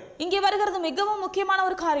important thing. இங்கே வருகிறது மிகவும் முக்கியமான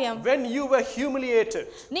ஒரு காரியம். When you were humiliated,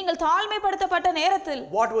 நீங்கள் தாழ்மைப்படுத்தப்பட்ட நேரத்தில்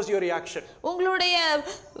what was your reaction? உங்களுடைய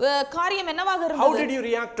காரியம் என்னவாக How இருந்தது? did you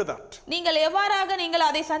react to that? நீங்கள் எவ்வாறாக நீங்கள்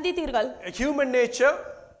அதை சந்தித்தீர்கள்? Human nature,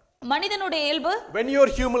 மனிதனுடைய இயல்பு, when you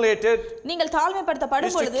are humiliated, நீங்கள் தாழ்மைப்படுத்தப்படும்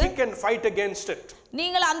is to பொழுது kick and fight against it.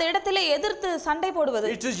 நீங்கள் அந்த இடத்திலே எதிர்த்து சண்டை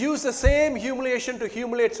போடுவது. It is use the same humiliation to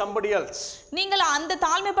humiliate somebody else. நீங்கள் அந்த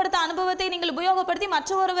தாழ்மைப்படுத்த அனுபவத்தை நீங்கள் உபயோகப்படுத்தி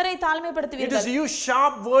மற்றொருவரை It தாழ்மைப்படுத்துவீர்கள். is use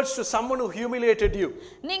sharp words to someone who humiliated you.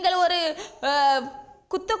 நீங்கள் ஒரு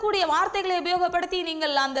குத்தக்கூடிய வார்த்தைகளை உபயோகப்படுத்தி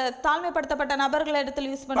நீங்கள் அந்த தாழ்மைப்படுத்தப்பட்ட நபர்களிடத்தில்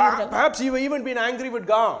யூஸ் பண்ணுவீர்கள். Perhaps you have even been angry with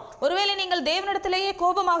God, ஒருவேளை நீங்கள் தேவனிடத்திலேயே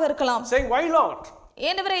கோபமாக இருக்கலாம். saying, "Why, Lord?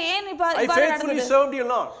 ஏண்டவரே ஏன் I இவ்வாறு faithfully நடந்தது? served you,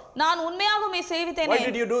 Lord. நான் உண்மையாக உம்மை சேவித்தேனே. Why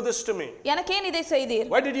did you do this to me? எனக்கு ஏன் இதை செய்தீர்?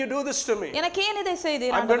 Why did you do this to me? எனக்கு ஏன் இதை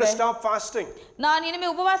செய்தீர்? I'm going to ஆண்டவரே, stop fasting. நான் இனிமே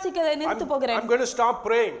உபவாசிக்கிறதை நிறுத்த I'm போகிறேன். going to stop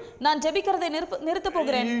praying. நான் ஜெபிக்கிறதை நிறுத்த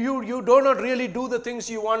போகிறேன். You do not really do the things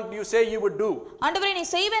you say you would do. ஆண்டவரே, நீ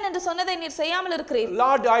செய்வேன் என்று சொன்னதை நீர் செய்யாமல் இருக்கிறீர்.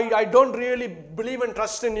 Lord, I don't really believe and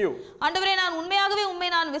trust in you. ஆண்டவரே, நான் உண்மையாகவே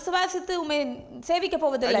உம்மை நான் விசுவாசித்து உம்மை சேவிக்க And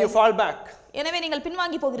போவதில்லை. you fall back. எனவே நீங்கள்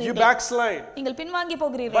பின்வாங்கி You போகிறீர்கள். backslide. நீங்கள் பின்வாங்கி But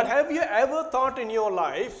போகிறீர்கள். have you ever thought in your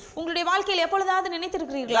life உங்களுடைய வாழ்க்கையில் எப்பொழுதாவது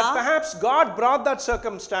நினைத்திருக்கிறீர்களா? that perhaps God brought that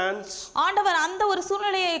circumstance ஆண்டவர் அந்த ஒரு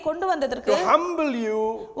சூழ்நிலையை கொண்டு வந்ததற்கு, to humble you,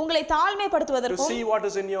 உங்களை to தாழ்மைப்படுத்துவதற்கும், see what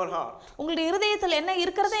is in your heart? உங்களுடைய இருதயத்தில் என்ன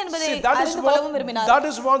இருக்கிறது என்பதை See, that is அறிந்து கொள்ளவும் விரும்பினார்.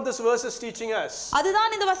 what this verse is teaching us.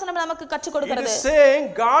 அதுதான் இந்த வசனம் நமக்கு கற்றுக் It கொடுக்கிறது. is saying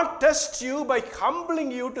God tests you by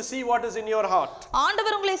humbling you to see what is in your heart.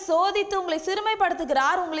 ஆண்டவர் உங்களை சோதித்து உங்களை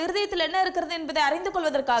சிறுமைப்படுத்துகிறார், உங்கள் இருதயத்தில் என்ன இருக்கிறது என்பதை அறிந்து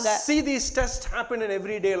கொள்வதற்காக. See, these tests happen in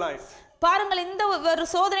everyday life. பாருங்கள், இந்த ஒரு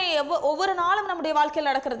சோதனை ஒவ்வொரு நாளும் நம்முடைய வாழ்க்கையில்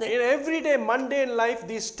நடக்கிறது. In everyday mundane life,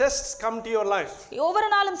 these tests come to your life. ஒவ்வொரு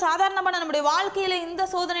நாளும் சாதாரணமான நம்முடைய வாழ்க்கையில இந்த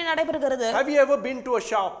சோதனை நடைபெறுகிறது. Have you ever been to a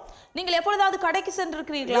shop? நீங்கள் எப்பொழுதாவது கடைக்கு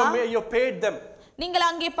சென்றிருக்கிறீர்களா? You paid them. நீங்கள்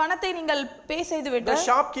அங்கே பணத்தை நீங்கள் பே செய்து The விட்டு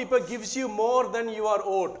shopkeeper gives you more than you are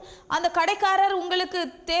owed. அந்த கடைக்காரர் உங்களுக்கு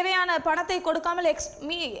தேவையான பணத்தை கொடுக்காமல்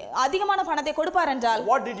அதிகமான பணத்தை கொடுப்பார் என்றால்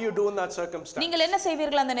What did you do in that circumstance? நீங்கள் என்ன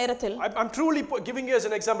செய்வீர்கள் அந்த நேரத்தில்? I'm truly giving you as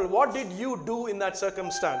an example. What did you do in that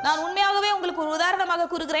circumstance? நான் உண்மையாகவே உங்களுக்கு ஒரு உதாரணமாக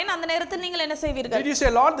கூறுகிறேன். அந்த நேரத்தில் நீங்கள் என்ன செய்வீர்கள்? Did you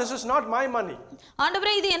say, "Lord, this is not my money"?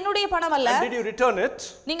 ஆண்டவரே, இது என்னுடைய பணம் அல்ல. And did you return it?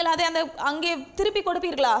 நீங்கள் அதை அங்கே திருப்பி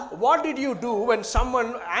கொடுப்பீர்களா? What did you do when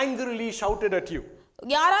someone angrily shouted at you?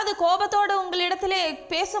 யாராவது கோபத்தோடு உங்களிடத்திலே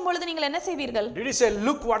பேசும் பொழுது நீங்கள் என்ன செய்வீர்கள்? Did you say,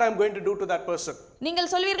 "Look what I'm going to do to that person"? நீங்கள்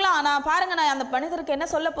சொல்வீர்களா, நான் பாருங்க நான் அந்த மனிதருக்கு என்ன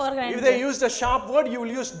சொல்ல போகிறேன்? If they used a sharp word, you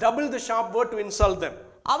will use double the sharp word to insult them.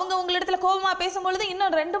 அவங்க உங்களிடத்துல கோபமா பேசும்பொழுது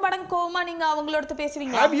இன்னும் 2 மடங்கு கோபமா நீங்க அவங்களோட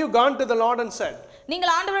பேசுவீங்க. Have you gone to the Lord and said,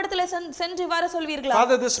 நீங்கள் ஆண்டவரிடத்துல சென்று இவ்வாறு சொல்வீர்களா?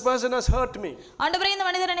 "Father, this person has hurt me. ஆண்டவரே, இந்த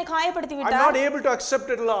மனிதர் என்னை காயப்படுத்தி I'm விட்டார். not able to accept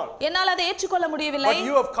it, Lord. என்னால் அதை ஏற்றுக்கொள்ள முடியவில்லை. But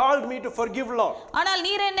you have called me to forgive, Lord. ஆனால்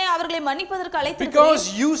நீர் என்னை அவர்களை மன்னிப்பதற்கு அழைத்திருக்கிறீர். Because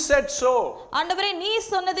you said so, ஆண்டவரே, நீர்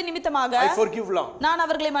சொன்னது நிமித்தமாக I forgive, Lord." நான்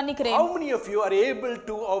அவர்களை மன்னிக்கிறேன். How many of you are able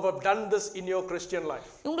to have done this in your Christian life?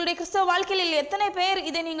 உங்களுடைய கிறிஸ்தவ வாழ்க்கையில் எத்தனை பேர்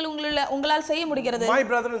இதை நீங்கள் உங்களால் செய்ய முடிகிறது? My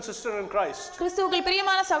brother and sister in Christ, கிறிஸ்துவுக்குள்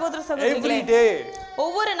பிரியமான சகோதர சகோதரிகளே, every day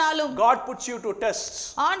ஒவ்வொரு நாளும் God puts you to tests.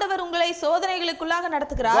 ஆண்டவர் உங்களை சோதனைகளுக்குள்ளாக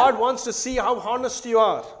நடத்துகிறார். God wants to see how honest you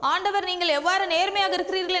are. ஆண்டவர் நீங்கள் எவ்வாறு நேர்மையாக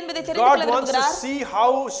இருக்கிறீர்கள் என்பதை தெரிந்து God கொள்ள wants to விரும்புகிறார். see how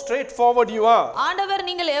straightforward you are. ஆண்டவர்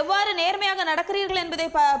நீங்கள் எவ்வாறு நேர்மையாக நடக்கிறீர்கள் என்பதை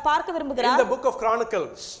பார்க்க In விரும்புகிறார். the book of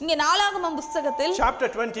Chronicles, இங்கே நாளாகமம் புத்தகத்தில் chapter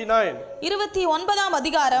 29, 29ஆம்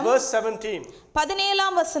அதிகாரம் verse 17,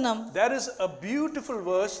 17ஆம் வசனம், there is a beautiful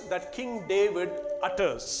verse that King David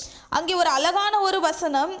utters. அங்கே ஒரு அழகான ஒரு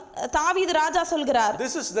வசனம் தாவீது ராஜா சொல்கிறார்.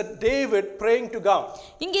 This is the David praying to God.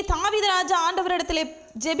 இங்கே தாவீது ராஜா ஆண்டவரிடத்திலே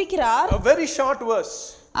ஜெபிக்கிறார். A very short verse,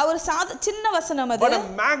 ஒரு சின்ன வசனம் அது. but a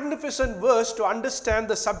magnificent verse to understand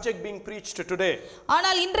the subject being preached today.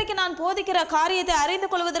 ஆனால் இன்றைக்கு நான் போதிக்கிற காரியத்தை அறிந்து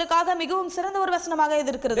கொள்வதற்காக மிகவும் சிறந்த ஒரு வசனமாக இது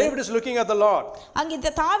இருக்கிறது. David is looking at the Lord.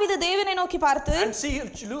 அங்கே தாவீது தேவனை நோக்கி பார்த்து, And see,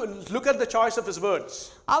 look at the choice of his words.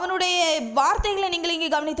 அவனுடைய வார்த்தைகளை நீங்கள் இங்கே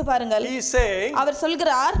கவனித்து பாருங்கள். He is saying, அவர்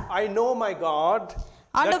சொல்கிறார், "I know, my God,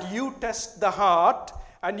 that you test the heart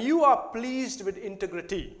and you are pleased with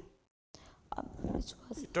integrity."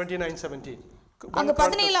 29:17. அங்க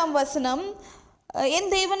 17ஆம் வசனம், என்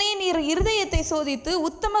தேவனே, நீர் இருதயத்தை சோதித்து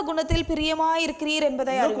உத்தம குணத்தில் பிரியமாயிருக்கிறீர்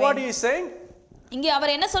என்பதை Look what அறிவேன். he is saying. இங்கே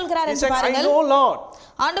அவர் என்ன சொல்கிறார் He என்று said, "I பாருங்கள். know, Lord."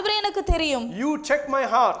 ஆண்டவரே எனக்கு தெரியும். You check my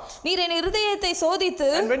heart. நீர் என் இருதயத்தை சோதித்து,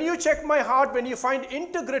 And when you check my heart, when you find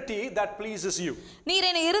integrity, that pleases you. நீர்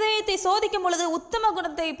என் இருதயத்தை சோதிக்கும் பொழுது உத்தம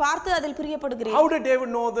குணத்தை பார்த்து அதில் பிரியப்படுகிறீர். How did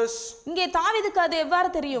David know this? இங்கே தாவீதுக்கு அது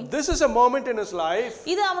எவ்வாறு தெரியும்? This is a moment in his life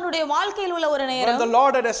இது அவனுடைய வாழ்க்கையில் உள்ள ஒரு when நேரம். the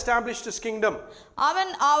Lord had established his kingdom.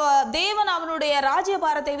 தேவன் அவனுடைய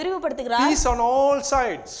ராஜ்யபாரத்தை விரிவுபடுத்துகிறார். Peace on all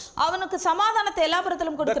sides. அவனுக்கு சமாதானத்தை எல்லா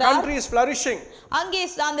புறத்திலும் The கொடுக்கிறார். country is flourishing. அங்கே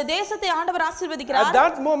அந்த தேசத்தை ஆண்டவர் ஆசீர்வதிக்கிறார். At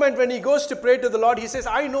that moment when he goes to pray to the Lord, he says,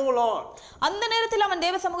 I know, Lord. அந்த நேரத்தில் அவன்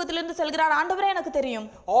தேவ சமூகத்திலிருந்து சொல்கிறார், ஆண்டவரே எனக்கு தெரியும்.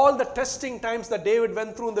 All the testing times that David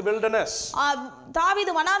went through in the wilderness.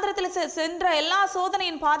 தாவீது வனாந்திரத்தில் சென்ற எல்லா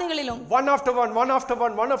சோதனையின் பாதைகளிலும் one after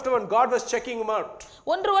one, God was checking him out.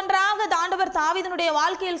 ஒன்று ஒன்றாக ஆண்டவர் தாவீதுனுடைய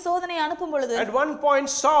வாழ்க்கையில் சோதனையை அனுப்பும் பொழுது, At one point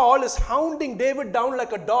Saul is hounding David down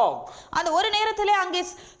like a dog. அந்த ஒரு நேரத்திலே அங்கே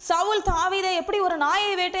சவுல் தாவீதை எப்படி ஒரு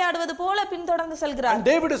நாயை வேட்டையாடுவது போல பின்தொடர்ந்து செல்கிறார். And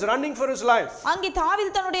David is running for his life. அங்கே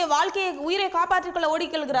தாவீது தன்னுடைய வாழ்க்கையை உயிரை காப்பாற்றிக் கொள்ள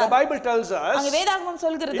ஓடிக்கொள்கிறார். The Bible tells us, அங்கே வேதாகமம்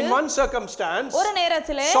சொல்கிறது, in one circumstance ஒரு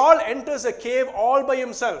நேரத்திலே Saul enters a cave all by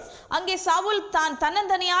himself. அங்கே சவுல்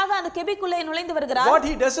தன்னந்தனியாக அந்த கெபிக்குள்ளே நுழைந்து வருகிறார். What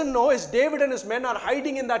he doesn't know is David and his men are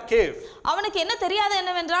hiding in that cave. அவனுக்கு என்ன தெரியாது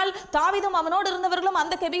என்னவென்றால் தாவீதும் அவனோடு இருந்தவர்களும்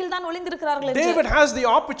அந்த கெபியில் தான் நுழைந்திருக்கிறார்கள் என்று. David has the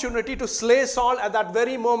opportunity to slay Saul at that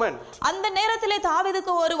very moment. அந்த நேரத்திலே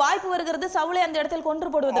தாவீதுக்கு ஒரு வாய்ப்பு வருகிறது சவுலை அந்த இடத்தில் கொன்று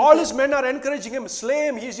போடுவதற்கு. All his men are encouraging him, slay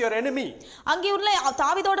him, he is your enemy. அங்கே உள்ள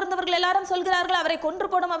தாவீதோடு இருந்தவர்கள் எல்லாரும் சொல்கிறார்கள், அவரை கொன்று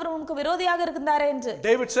போடும், அவர் உனக்கு விரோதியாக இருக்கிறாரே என்று.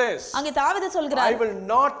 David says, அங்கே தாவீது சொல்கிறார், I will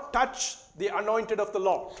not touch the anointed of the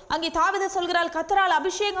Lord. அங்கே தாவீது சொல்கிறார், கர்த்தரால்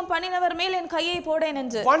அபிஷேகம் பண்ணினவர் மேல் என் கையை போடேன்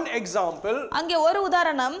என்று. One example அங்கே ஒரு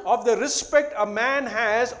உதாரணம் of the respect a man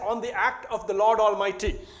has on the act of the Lord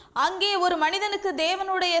Almighty. அங்கே ஒரு மனிதனுக்கு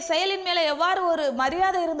தேவனுடைய செயலின் மேல எவ்வாறு ஒரு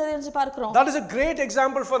மரியாதை இருந்தது என்று பார்க்கிறோம். That is a great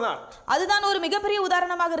example for that. அதுதான் ஒரு மிகப்பெரிய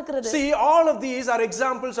உதாரணமாக இருக்கிறது. See, all of these are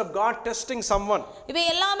examples of God testing someone. இவை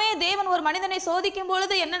எல்லாமே தேவன் ஒரு மனிதனை சோதிக்கும்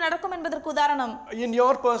பொழுது என்ன நடக்கும் என்பதற்கு உதாரணம். In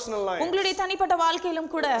your personal life, உங்களுடைய தனிப்பட்ட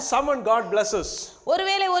வாழ்க்கையிலும் கூட someone God blesses.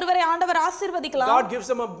 ஒருவேளை ஒருவரை ஆண்டவர் ஆசீர்வதிக்கலாம். God gives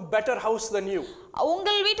them a better house than you.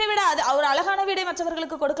 உங்கள் வீட்டை விட ஒரு அழகான வீடை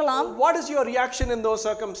மற்றவர்களுக்கு கொடுக்கலாம். What is your reaction in those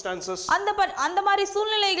circumstances? அந்த மாதிரி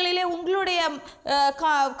சூழ்நிலைகளிலே உங்களுடைய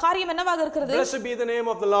காரியம் என்னவாக இருக்கிறது? Blessed be the name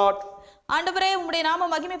of the Lord. ஆண்டவரே உம்முடைய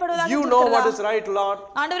நாமம் மகிமைப்படுவதாக You know what is right, Lord.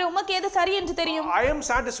 ஆண்டவரே உமக்கு எது சரி என்று தெரியும். I am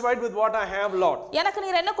satisfied with what I have, Lord. எனக்கு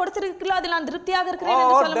நீர் என்ன கொடுத்திருக்கிறீர்களோ அதில் நான் திருப்தியாக இருக்கிறேன்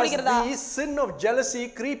என்று சொல்ல முடிகிறதா? Does the sin of jealousy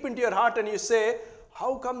creep into your heart and you say,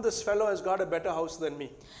 how come this fellow has got a better house than me?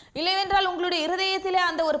 இல்லையென்றால் உங்களுடைய இருதயத்திலே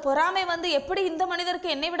அந்த ஒரு பொறாமை வந்து எப்படி இந்த மனிதருக்கு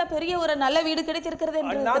என்னை விட பெரிய ஒரு நல்ல வீடு கிடைத்திருக்கிறது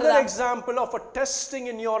என்று இருக்கிறதா? Another example of a testing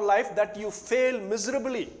in your life that you fail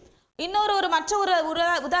miserably. மற்ற ஒரு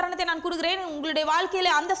உதாரணத்தை நான் கூறுகிறேன். உங்களுடைய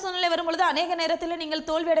வாழ்க்கையிலே அந்த சூழ்நிலை வரும்பொழுது अनेक நேரத்திலே நீங்கள்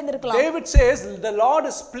தோல்வி அடைந்திருக்கலாம். David says the Lord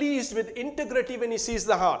is pleased with integrity when he sees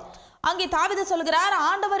the heart. அங்கே தாவீது சொல்கிறார்,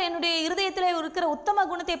 ஆண்டவர் என்னுடைய இருதயத்திலே இருக்கிற உத்தம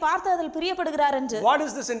குணத்தை பார்த்து அதில் பிரியப்படுகிறார் என்று. What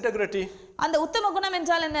is this integrity? அந்த உத்தம குணம்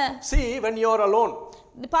என்றால் என்ன? See, when you are alone,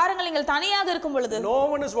 பாருங்கள், நீங்கள் தனியாக இருக்கும் பொழுது, no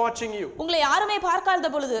one is watching you, உங்களை யாருமே பார்க்காத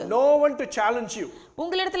பொழுது, no one to challenge you,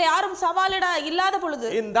 உங்களிடத்தில் யாரும் சவாலிட இல்லாத பொழுது,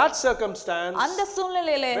 in that circumstance, அந்த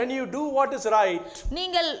சூழ்நிலையிலே when you do what is right,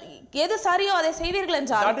 நீங்கள் எது சரியோ அதை செய்வீர்கள்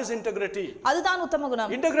என்றால் that is integrity. அதுதான் உத்தம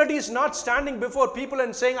குணம். Integrity is not standing before people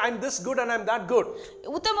and saying I'm this good and I'm that good.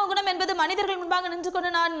 உத்தம குணம் என்பது மனிதர்கள் முன்பாக நின்று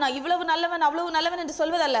கொண்டு நான் இவ்வளவு நல்லவன் அவ்வளவு நல்லவன் என்று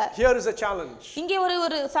சொல்வதல்ல. Here is a challenge. இங்கே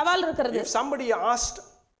ஒரு சவால் இருக்கிறது. If somebody asked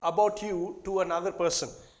about you to another person,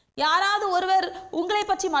 யாராவது ஒருவர் உங்களை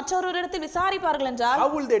பற்றி மற்றொருவரிடத்தில் விசாரிப்பார்கள் என்றால்,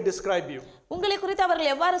 how will they describe you? உங்களை குறித்து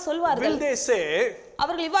அவர்கள் எவ்வாறு சொல்வார்கள்? Will they say,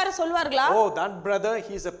 அவர்கள் இவ்வாறு சொல்வார்களா? oh, that brother,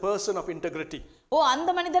 he is a person of integrity. அந்த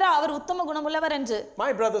மனிதரா அவர் உத்தம குணமுள்ளவர் என்று. My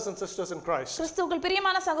brothers and sisters in Christ, கிறிஸ்துவுக்குள்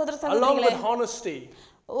பிரியமான சகோதர along சகோதரிகளே, with honesty,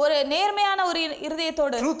 ஒரு நேர்மையான ஒரு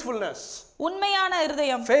இருதயத்தோடு, truthfulness, உண்மையான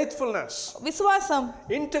இருதயம், faithfulness, விசுவாசம்,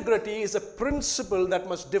 integrity is a principle that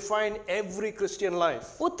must define every Christian life.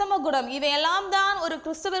 உத்தம குணம் இவையெல்லாம் தான் ஒரு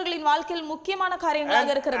கிறிஸ்தவர்களின் வாழ்க்கையில் முக்கியமான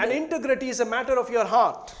காரியங்களாக இருக்கிறது. And integrity is a matter of your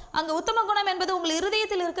heart. அங்க உத்தம குணம் என்பது உங்கள்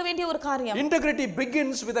இருதயத்தில் இருக்க வேண்டிய ஒரு காரியம். Integrity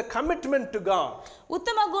begins with a commitment to God.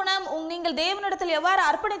 உத்தம குணம் நீங்கள் தேவனிடத்தில் எவ்வாறு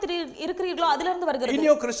அர்ப்பணித்து இருக்கிறீர்களோ அதிலிருந்து வருகிறது. In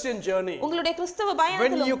your Christian journey, உங்களுடைய கிறிஸ்தவ when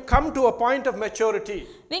பயணத்தில் you come to a point of maturity,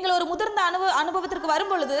 நீங்கள் ஒரு முதிர்ந்த அனுபவத்திற்கு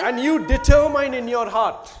வரும் பொழுது, and you determine in your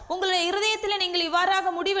heart, உங்களுடைய இருதயத்திலே நீங்கள்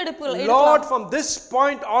இவ்வாறாக முடிவெடுப்பீர்கள், Lord, from this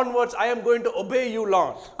point onwards I am going to obey you,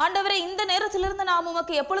 Lord. ஆண்டவரே இந்த நேரத்திலிருந்து நான்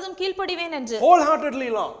உமக்கு எப்பொழுதும் கீழ்ப்படிவேன் என்று Wholeheartedly,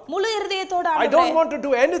 Lord. முழு இருதயத்தோடு, I don't want to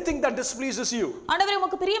do anything that displeases you. ஆண்டவரே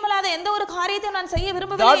உமக்கு பிரியமில்லாத எந்த ஒரு காரியத்தையும் நான் செய்ய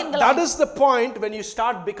விரும்பவில்லை என்கலாம். That is the point when you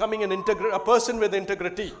start becoming a person with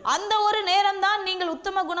integrity. அந்த ஒரு நேரம் தான் நீங்கள்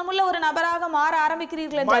உத்தம உத்தம குணமுள்ள ஒரு நபராக மாற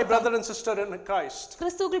ஆரம்பிக்கிறீர்கள் My என்று brother and sister in Christ,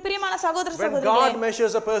 கிறிஸ்துவுக்குள் பிரியமான சகோதர when சகோதரிகளே, God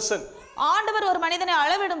measures a person, ஆண்டவர் ஒரு மனிதனை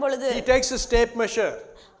அளவிடும் பொழுது He takes his tape measure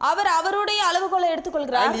அவர் அவருடைய அளவுகோலை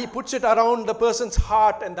எடுத்துக்கொள்கிறார். and He puts it around the person's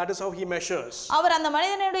heart, and that is how He measures. அவர் அந்த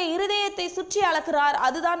மனிதனுடைய இருதயத்தை சுற்றி அளக்கிறார்.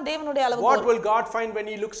 அதுதான் தேவனுடைய What அளவுகோல். will God find when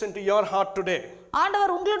He looks into your heart today?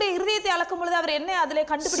 ஆண்டவர் உங்களுடைய இருதயத்தை அளக்கும் பொழுது அவர் என்ன அதிலே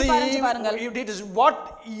கண்டுபிடிப்பார் என்று பாருங்கள். See, it is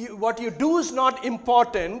what you do is not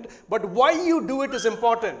important, but why you do it is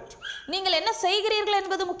important. நீங்கள் என்ன செய்கிறீர்கள்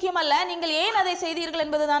என்பது முக்கியமல்ல, நீங்கள் ஏன் அதை செய்தீர்கள்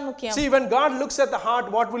என்பதுதான் முக்கியம். See, when God looks at the heart,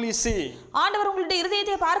 what will He see? ஆண்டவர் உங்களுடைய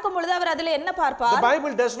இருதயத்தை பார்க்கும் பொழுது அவர் அதிலே என்ன பார்ப்பார்? The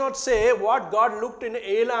Bible does not say what God looked in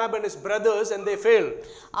Eliab and his brothers and they failed.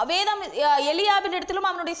 வேதம் எலியாபினிடத்திலும்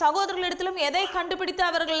அவனுடைய சகோதரர்களிடத்திலும் எதை கண்டுபிடித்து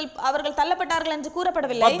அவர்கள் தள்ளப்பட்டார்கள் என்று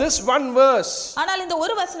கூறப்படவில்லை. But this one verse ஆனால் இந்த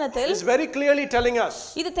ஒரு வசனத்தில் is very clearly telling us.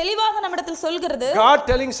 இது தெளிவாக நம்மிடத்தில் சொல்கிறது. God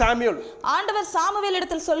telling Samuel. ஆண்டவர்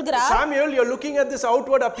சாமுவேலிடத்தில் சொல்கிறார். Samuel, you are looking at this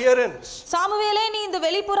outward appearance. சாமுவேலே, நீ இந்த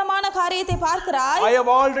வெளிப்புறமான காரியத்தை பார்க்கிறாய். I have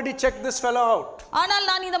already checked this fellow out. ஆனால்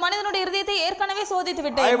நான் இந்த மனிதனுடைய இருதயத்தை ஏற்கனவே சோதித்து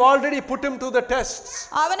விட்டேன். I have already put him to the tests.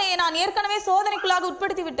 அவனை நான் ஏற்கனவே சோதனைக்குள்ளாக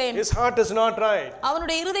உட்படுத்தி விட்டேன். His heart is not right.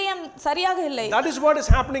 அவனுடைய இருதயம் சரியாக இல்லை. That is what is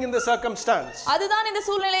happening in the circumstance. அதுதான் இந்த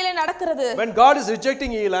சூழ்நிலையிலே நடக்கிறது. When God is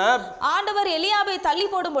rejecting Eliab, ஆண்டவர் எலியாபை தள்ளி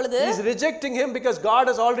போடும் பொழுது He is rejecting him because God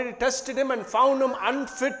has already tested him and found him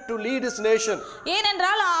unfit to lead his nation.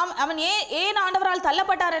 ஏனென்றால் அவன் ஏன் ஆண்டவரால்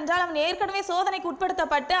தள்ளப்பட்டார் என்றால் அவன் ஏற்கனவே சோதனைக்கு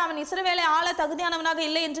உட்படுத்தப்பட்டு அவன் இஸ்ரவேலை ஆள தகுதியானவனாக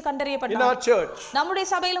இல்லை என்று In கண்டறியப்பட்டான். our church, நம்முடைய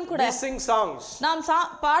சபையிலும் கூட we sing songs. நாம்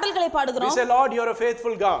பாடல்களை We பாடுகிறோம். say, Lord, you are a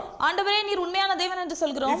faithful God. ஆண்டவரே, நீர் உண்மையான தேவன் என்று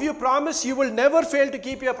சொல்கிறோம். If you promise, you will never fail to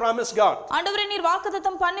keep your promise, God. ஆண்டவரே, நீர்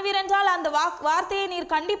வாக்குத்தத்தம் பண்ணுவீர் என்றால் அந்த வார்த்தையை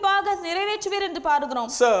நீர் கண்டிப்பாக நிறைவேற்றுவீர் என்று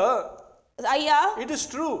பாடுகிறோம். Sir, ஐயா, it is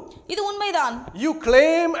true. இது உண்மைதான். You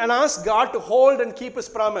claim and ask God to hold and keep His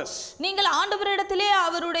promise. நீங்கள் ஆண்டவரிடத்திலே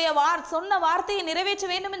அவருடைய சொன்ன வார்த்தையை நிறைவேற்ற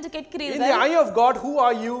வேண்டும் என்று In கேட்கிறீர்கள். the eye of God, who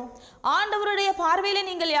are you? ஆண்டவருடைய பார்வையிலே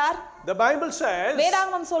நீங்கள் யார்? The Bible says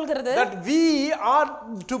வேதாகமம் சொல்கிறது that we are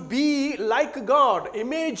to be like God,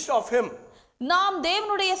 image of Him. நாம்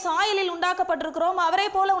தேவனுடைய சாயலில் உண்டாக்கப்பட்டிருக்கிறோம், அவரை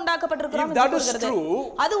போல உண்டாக்கப்பட்டிருக்கிறோம் If that is true,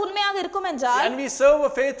 அது உண்மையாக இருக்கும் என்றால், and we serve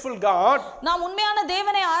a faithful God நாம் உண்மையான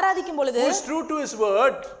தேவனை ஆராதிக்கும் பொழுது, who is true to His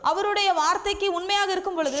word, அவருடைய வார்த்தைக்கு உண்மையாக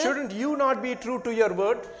இருக்கும் பொழுது, shouldn't you not be true to your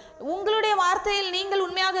word? உங்களுடைய வார்த்தையில் நீங்கள்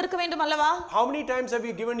உண்மையாக இருக்க வேண்டும் அல்லவா? How many times have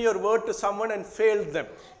you given your word to someone and failed them?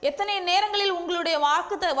 எத்தனை நேரங்களில் உங்களுடைய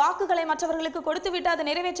வாக்குகளை மற்றவர்களுக்கு கொடுத்துவிட்டு அதை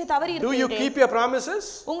நிறைவேற்ற தவறி Do you keep your promises?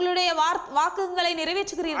 உங்களுடைய வாக்குகளை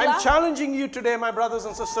நிறைவேற்றுகிறீர்களா? I'm challenging you today, my brothers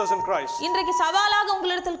and sisters in Christ. இன்றைக்கு சவாலாக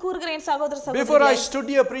உங்களிடத்தில் கூறுகிறேன் சகோதர சகோதரிகளே. Before I stood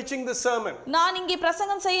here preaching this sermon, நான் இங்கே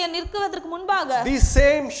பிரசங்கம் செய்ய நிற்குவதற்கு முன்பாக these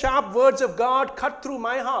same sharp words of God cut through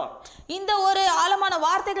my heart. இந்த ஒரு ஆழமான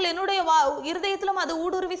வார்த்தைகள் என்னுடைய இருதயத்திலும் அது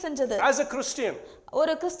ஊடுருவி சென்றது. As a Christian,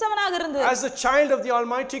 ஒரு கிறிஸ்தவனாக இருந்து, as a child of the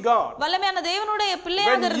Almighty God, வல்லமையான தேவனுடைய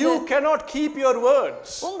பிள்ளையாக when இருந்து, you cannot keep your words,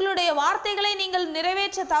 உங்களுடைய வார்த்தைகளை நீங்கள்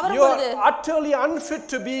நிறைவேற்ற தவறும் you பொழுது, are utterly unfit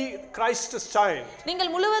to be Christ's child.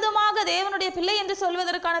 நீங்கள் முழுவதுமாக தேவனுடைய பிள்ளை என்று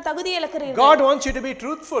சொல்வதற்கான தகுதியை இழக்கிறீர்கள். God wants you to be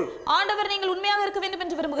truthful. ஆண்டவர் நீங்கள் உண்மையாக இருக்க வேண்டும்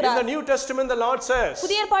என்று In விரும்புகிறார். the New Testament, the Lord says,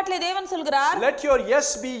 புதிய ஏற்பாட்டிலே தேவன் சொல்கிறார், let your yes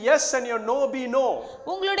be yes and your no be no.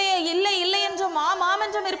 உங்களுடைய இல்லை இல்லை என்றும் ஆம்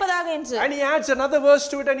என்றும் இருப்பதாக என்று. And he adds another verse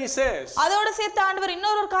to it and he says, அதோடு சேர்த்து ஆண்டவர்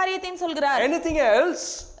இன்னொரு காரியத்தையும் சொல்கிறார். anything else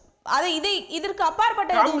அது இதற்கு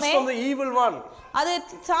அப்பாற்பட்ட comes எதுவுமே from the evil one. அது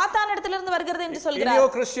சாத்தானிடத்திலிருந்து வருகிறது என்று In சொல்கிறார். your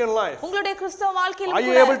Christian life, உங்களுடைய கிறிஸ்தவ வாழ்க்கையில் are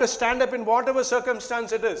you able to stand up in whatever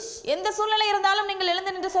circumstance it is? எந்த சூழ்நிலை இருந்தாலும் நீங்கள்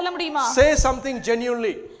எழுந்து நின்று சொல்ல முடியுமா? Say something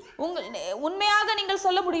genuinely உண்மையாக நீங்கள்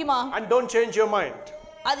சொல்ல முடியுமா? and don't change your mind.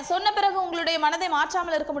 அது சொன்ன பிறகு உங்களுடைய மனதை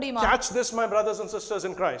மாற்றாமல் இருக்க முடியுமா? Catch this, my brothers and sisters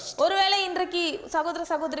in Christ. ஒருவேளை இன்றைக்கு சகோதர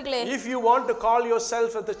சகோதரிகளே, If you want to call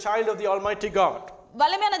yourself as the child of the Almighty God,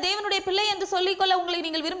 வல்லமையான தேவனுடைய பிள்ளை என்று சொல்லிக்கொள்ள உங்களை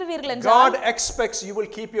நீங்கள் விரும்புவீர்கள் என்றால், God expects you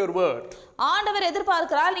will keep your word. ஆண்டவர்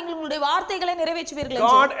எதிர்பார்க்கிறார் நீங்கள் உங்களுடைய வார்த்தைகளை நிறைவேற்றுவீர்கள்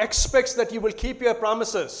என்று. God expects that you will keep your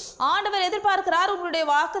promises. ஆண்டவர் எதிர்பார்க்கிறார் உங்களுடைய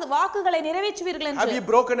வாக்குகளை நிறைவேற்றுவீர்கள் என்று. Have you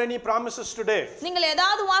broken any promises today? நீங்கள்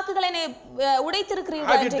ஏதாவது வாக்குகளை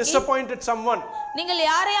உடைத்திருக்கிறீர்களா? Have you disappointed someone? நீங்கள்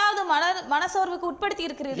யாரையாவது மனசோர்வுக்கு உட்படுத்தி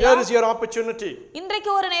இருக்கிறீர்களா? Here is your opportunity.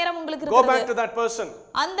 இன்றைக்கு ஒரு நேரம் உங்களுக்கு Go back இருக்கிறது. to that person.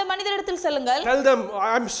 அந்த மனிதரிடத்தில் செல்லுங்கள். Tell them,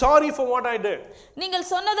 I'm sorry for what I did. நீங்கள்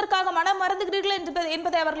சொன்னதற்காக மனம் மறந்துகிறீர்கள்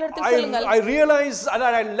என்பதை அவர்களிடத்தில் சொல்லுங்கள். I realize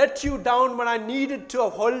that I let you down when I needed to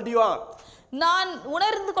hold you up. நான்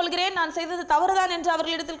உணர்ந்து கொள்கிறேன் நான் செய்தது தவறுதான் என்று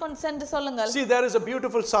அவர்களிடத்தில் கொண்டு சென்று சொல்லுங்கள். See, there is a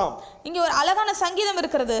beautiful psalm. இங்கே ஒரு அழகான சங்கீதம்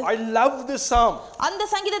இருக்கிறது. I love this psalm. அந்த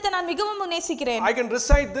சங்கீதத்தை நான் மிகவும் நேசிக்கிறேன். I can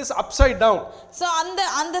recite this upside down. So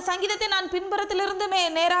அந்த சங்கீதத்தை நான் பின்புறத்திலிருந்து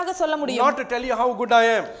நேராக சொல்ல முடியும். Not to tell you how good I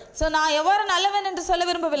am. So நான் எவ்வளவு நல்லவன் என்று சொல்ல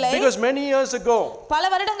விரும்பவில்லை. Because many years ago, பல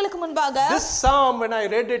வருடங்களுக்கு முன்பாக this psalm when I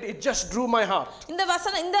read it, it just drew my heart.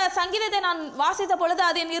 இந்த சங்கீதத்தை நான் வாசித்த பொழுது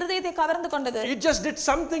அது என் இருதயத்தை கவர்ந்து கொண்டது. It just did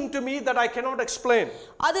something to me that I cannot explain.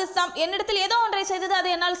 அது என்னிடத்தில் ஏதோ ஒன்றை செய்தது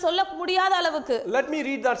அதை என்னால் சொல்ல முடியாத அளவுக்கு. Let me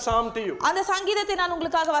read that psalm to you. அந்த சங்கீதத்தை நான்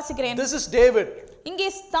உங்களுக்காக வாசிக்கிறேன். This is David. இங்கே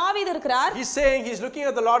தாவீது இருக்கிறார். He's saying, he's looking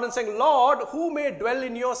at the Lord and saying, Lord, who may dwell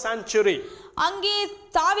in your sanctuary? அங்கே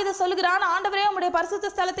தாவீது சொல்கிறான், ஆண்டவரே உம்முடைய பரிசுத்த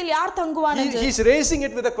ஸ்தலத்தில் யார் தங்குவான் என்று. He's raising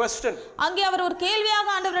it with a question. அங்கே அவர் ஒரு கேள்வியாக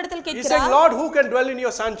ஆண்டவரிடத்தில் கேட்கிறார். He's saying, Lord, who can dwell in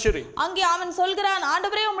your sanctuary? அங்கே அவன் சொல்கிறான்,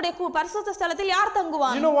 ஆண்டவரே உம்முடைய பரிசுத்த ஸ்தலத்தில் யார்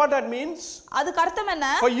தங்குவான்? You know what that means? அதுக்கு அர்த்தம் என்ன?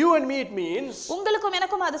 For you and me it means, உங்களுக்கும்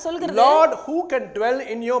எனக்கும் அது சொல்கிறது, Lord, who can dwell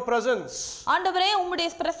in your presence? ஆண்டவரே உம்முடைய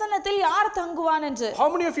பிரசன்னத்தில் யார் தங்குவான் என்று. How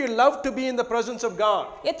many of you love to be in the presence of God?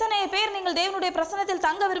 எத்தனை பேர் நீங்கள் தேவனுடைய பிரசன்னத்தில்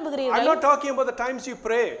தங்க விரும்புகிறீர்கள்? I'm not talking about the times you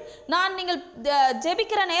pray. நான் நீங்கள்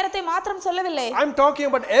ஜெபிக்கிற நேரத்தை மாத்திரம் சொல்லவில்லை. I'm talking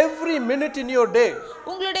about every minute in your day.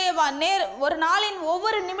 உங்களுடைய ஒரு நாளின்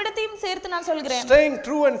ஒவ்வொரு நிமிடத்தையும் சேர்த்து நான் சொல்கிறேன். Staying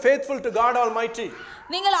true and faithful to God Almighty.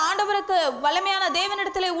 நீங்கள் ஆண்டவருக்கு வல்லமையான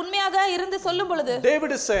தேவனிடத்திலே உண்மையாக இருந்து சொல்லும் பொழுது,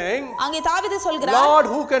 David is saying, அங்கே தாவீது சொல்கிறார், Lord,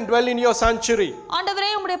 who can dwell in your sanctuary?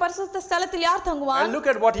 ஆண்டவரே உம்முடைய பரிசுத்த ஸ்தலத்தில் யார் தங்குவான்? And look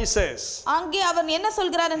at what he says. அங்கே அவன் என்ன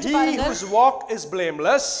சொல்கிறார் என்று He பாருங்கள். whose walk is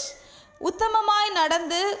blameless, உத்தமமாய்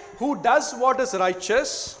நடந்து, who does what is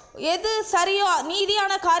righteous, எது சரியோ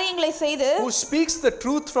நீதியான காரியங்களை செய்து, who speaks the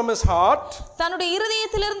truth from his heart, தன்னுடைய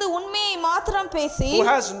இருதயத்திலிருந்து உண்மையை மாத்திரம் பேசி, who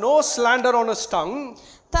has no slander on his tongue,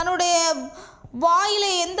 தன்னுடைய வாயிலே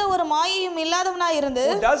எந்த ஒரு மாயையும் இல்லாதவனாய் இருந்து,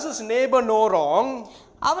 who does his neighbor no wrong,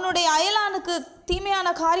 அவனுடைய அயலானுக்கு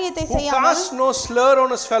தீமையான காரியத்தை who செய்யாமல், casts no slur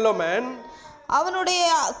on his fellow man, அவனுடைய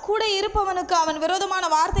கூட இருப்பவனுக்கு அவன் விரோதமான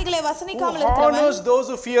வார்த்தைகளை வசனிக்காமல் who இருக்கிறவன், honors those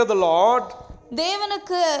who fear the Lord,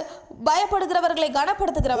 தேவனுக்கு பயப்படுகிறவர்களை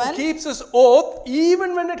கனப்படுத்துகிறவன், who keeps his oath even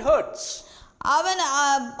when it hurts, அவன்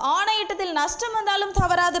ஆணையிட்டதில் நஷ்டம் வந்தாலும்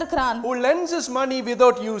தவறாதிருக்கிறான், who lends his money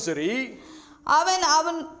without usury, அவன்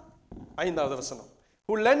ஐந்தாவது வசனம்,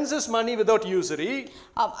 who lends his money without usury,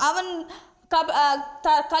 அவன்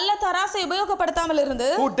கள்ள தராசை உபயோகப்படுத்தாமல் இருந்து,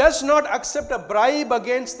 who does not accept a bribe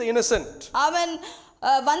against the innocent. அவன்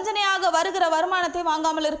வஞ்சனையாக வருகிற வருமானத்தை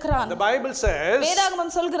வாங்காமல் இருக்கிறான். The Bible says,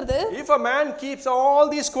 வேதாகமம் சொல்கிறது, if a man keeps all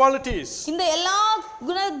these qualities, இந்த எல்லா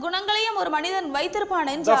குணங்களையும் ஒரு மனிதன்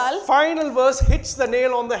வைத்திருப்பான் என்றால், the final verse hits the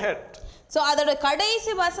nail on the head. So அதோட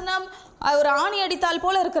கடைசி வசனம் ஒரு ஆணி அடித்தால்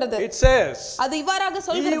போல இருக்கிறது. It says, அது இவ்வாறாக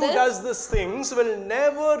சொல்கிறது, he who does these things will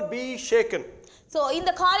never be shaken. So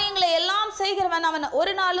இந்த காரியங்களை எல்லாம் செய்கிறவன் அவன்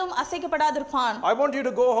ஒரு நாளும் அசைக்கப்படாதிருப்பான். I want you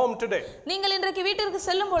to go home today. நீங்கள் இன்றைக்கு வீட்டிற்கு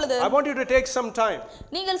செல்லும் பொழுது, I want you to take some time,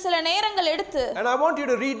 நீங்கள் சில நேரங்கள் எடுத்து, and I want you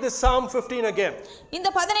to read this Psalm 15 again.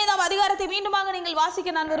 இந்த 15ஆம் அதிகாரத்தை மீண்டுமாக நீங்கள்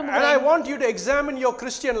வாசிக்க நான் And விரும்புகிறேன். I want you to examine your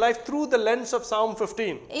Christian life through the lens of Psalm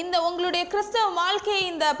 15. இந்த உங்களுடைய கிறிஸ்தவ வாழ்க்கையை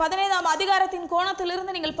இந்த 15ஆம் அதிகாரத்தின்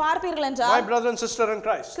கோணத்திலிருந்து நீங்கள் பார்ப்பீர்கள் என்றால், My brother and sister in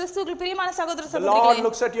Christ, கிறிஸ்துவுக்குள் பிரியமான சகோதர the Lord சகோதரிகளே,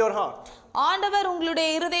 looks at your heart. ஆண்டவர் உங்களுடைய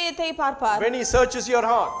இருதயத்தை பார்ப்பார். When he searches your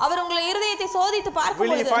heart, அவர் உங்களுடைய இருதயத்தை சோதித்து பார்க்கும்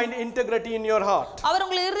will he பொழுது, find integrity in your heart? அவர்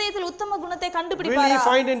உங்களுடைய இருதயத்தில் உத்தம குணத்தை Will கண்டுபிடிப்பாரா? he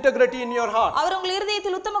find integrity in your heart? அவர் உங்களுடைய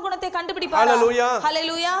இருதயத்தில் உத்தம குணத்தை கண்டுபிடிப்பாரா? Hallelujah.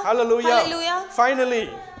 ஹல்லேலூயா. Hallelujah. ஹல்லேலூயா. Finally,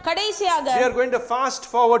 கடைசியாக we are going to fast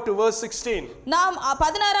forward to verse 16. நாம்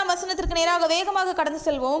 16ஆம் வசனத்திற்கு நேராக வேகமாக கடந்து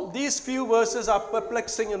செல்வோம். These few verses are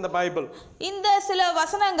perplexing in the Bible. இந்த சில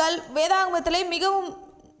வசனங்கள் வேதாகமத்திலே மிகவும்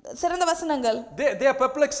சிறந்த வசனங்கள். They are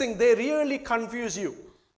perplexing. They really confuse you.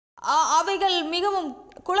 அவைகள் மிகவும்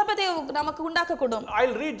குழப்பத்தை நமக்கு உண்டாக்கக்கூடும்.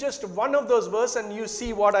 I'll read just one of those verses and you see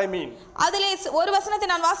what I mean. அதிலே ஒரு வசனத்தை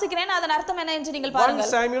நான் வாசிக்கிறேன், அதன் அர்த்தம் என்ன என்று நீங்கள் 1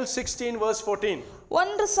 பாருங்கள். Samuel 16 verse 14.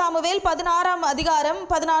 1 சாமுவேல் 16ஆம் அதிகாரம்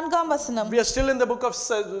 14ஆம் வசனம். We are still in the book of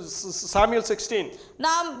Samuel 16.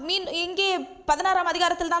 நாம் இங்கே 16ஆம்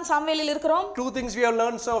அதிகாரத்தில் தான் சாமுவேலில் இருக்கிறோம். Two things we have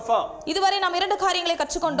learned so far. இதுவரை நாம் இரண்டு காரியங்களை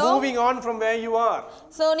கற்றுக்கொண்டோம். Moving on from where you are.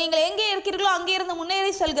 So நீங்கள் எங்கே இருக்கிறீர்களோ அங்கே இருந்து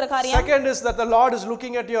முன்னேறி செல்கிற காரியம். Second is that the Lord is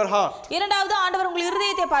looking at your heart. இரண்டாவது ஆண்டவர் உங்கள்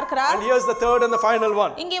இருதயத்தை பார்க்கிறார். And here's the third and the final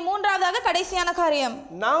one. இங்கே மூன்றாவதாக கடைசியான காரியம்.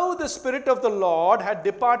 Now the spirit of the Lord had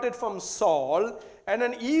departed from Saul, and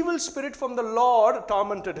an evil spirit from the Lord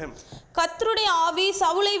tormented him. கர்த்தருடைய ஆவி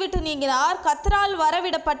சவுலை விட்டு நீங்கினார், கர்த்தரால்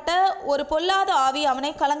வரவிடப்பட்ட ஒரு பொல்லாத ஆவி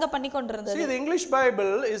அவனை கலங்க பண்ணி கொண்டிருந்தது. See, the English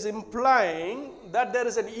Bible is implying that there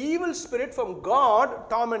is an evil spirit from God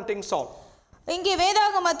tormenting Saul. இங்கே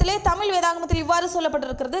வேதாகமத்திலே தமிழ் வேதாகமத்தில் இவ்வாறு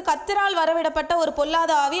சொல்லப்பட்டிருக்கிறது, கர்த்தரால் வரவிடப்பட்ட ஒரு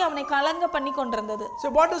பொல்லாத ஆவி அவனை கலங்க பண்ணி கொண்டிருந்தது. So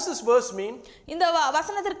what does this verse mean? இந்த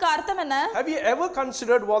வசனத்திற்கு அர்த்தம் என்ன? Have you ever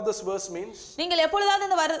considered what this verse means? நீங்கள் எப்பொழுதாவது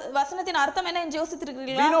இந்த வசனத்தின் அர்த்தம் என்ன என்று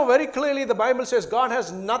யோசித்திருக்கிறீர்களா? We know very clearly the Bible says God has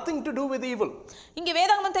nothing to do with evil. இங்கே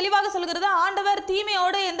வேதாகமம் தெளிவாக சொல்கிறது, ஆண்டவர்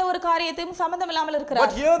தீமையோடு எந்த ஒரு காரியத்தையும் சம்பந்தம் இல்லாமல் இருக்கிறார்.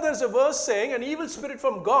 But here there is a verse saying an evil spirit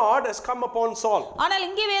from God has come upon Saul. ஆனால்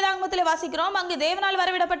இங்கே வேதாகமத்திலே வாசிக்கிறோம், அங்கு தேவனால்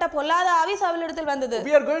வரவிடப்பட்ட பொல்லாத ஆவி சவுலிடத்தில் வந்தது.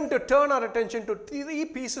 We are going to turn our attention to 3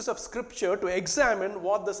 pieces of scripture to examine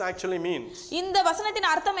what this actually means. இந்த வசனத்தின்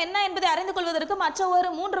அர்த்தம் என்ன என்பதை அறிந்து கொள்வதற்கு மற்ற ஒரு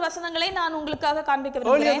 3 வசனங்களை நான் உங்களுக்காக காண்பிக்க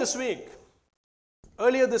விரும்புகிறேன்.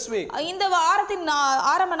 Earlier this week, இந்த வாரத்தின்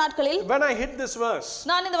ஆரம்ப நாட்களில் when I hit this verse,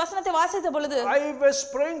 நான் இந்த வசனத்தை வாசித்த பொழுது I was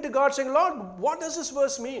praying to God saying, Lord, what does this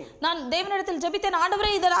verse mean? நான் தேவனிடத்தில் ஜெபித்தேன்,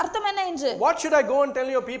 ஆண்டவரே இதன் அர்த்தம் என்ன என்று. What should I go and tell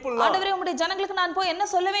your people now? ஆண்டவரே உம்முடைய ஜனங்களுக்கு நான் போய் என்ன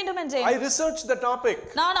சொல்ல வேண்டும் என்றேன். I researched the topic.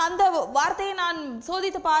 நான் அந்த வார்த்தையை நான்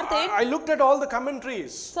சோதித்து பார்த்தேன். I looked at all the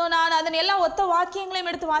commentaries. So நான் அதன் எல்லா ஒத்த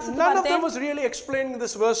வாக்கியங்களையும் எடுத்து வாசித்து பார்த்தேன். None of பார்த்தேன். them was really explaining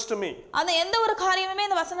this verse to me. அந்த எந்த ஒரு காரியமுமே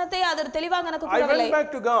இந்த வசனத்தை அதர் தெளிவாக எனக்கு கூறவில்லை. I went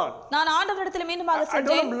back to God. நான் ஆண்டவரிடத்தில் மீண்டுமாக சென்றேன். I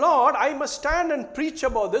told him, Lord, I must stand and preach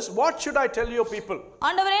about this. What should I tell your people?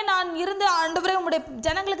 ஆண்டவரே நான் இருந்து ஆண்டவரே உம்முடைய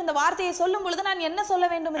ஜனங்களுக்கு இந்த வார்த்தையை சொல்லும் பொழுது நான் என்ன சொல்ல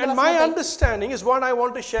வேண்டும் என்று And my understanding is what I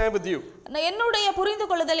want to share with you. என்னுடைய புரிந்து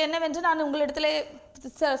கொள்ளுதல் என்னவென்று நான் உங்களிடத்திலே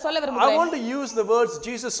சொல்ல விரும்புகிறேன். I want to use the words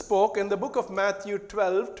Jesus spoke in the book of Matthew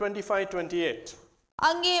 12:25-28.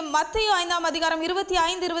 அங்கே மத்தேயு 5ஆம் அதிகாரம்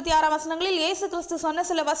 25-26 வசனங்களில் இயேசு கிறிஸ்து சொன்ன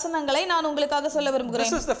சில வசனங்களை நான் உங்களுக்காக சொல்ல விரும்புகிறேன்.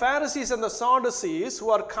 This is the Pharisees and the Sadducees who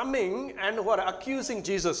are coming and who are accusing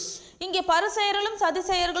Jesus. இங்கே பரிசேயர்களும்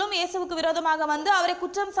சதுசேயர்களும் இயேசுவுக்கு விரோதமாக வந்து அவரை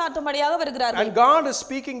குற்றம் சாட்டும்படியாக வருகிறார்கள். And God is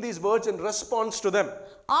speaking these words in response to them.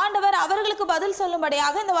 ஆண்டவர் அவர்களுக்கு பதில்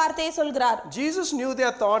சொல்லும்படியாக இந்த வார்த்தையை சொல்கிறார். Jesus knew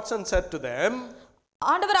their thoughts and said to them,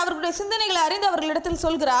 ஆண்டவர் அவர்களுடைய சிந்தனைகளை அறிந்து அவர்களிடத்தில்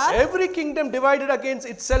சொல்கிறார், Every kingdom divided against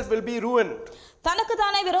itself will be ruined. தனக்கு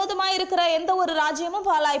தானே விரோதமாய் இருக்கிற எந்த ஒரு ராஜ்யமும்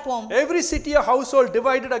பாழாய்ப்போம். Every city or household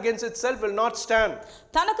divided against itself will not stand.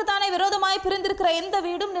 தனக்கு தானே விரோதமாய் பிரிந்திருக்கிற எந்த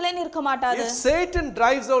வீடும் நிலை நிற்க மாட்டாது. If Satan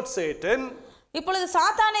drives out Satan, இப்பொழுது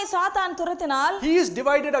சாத்தானை சாத்தான் துரத்தினால் he is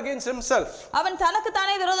divided against himself. அவன் தனக்கு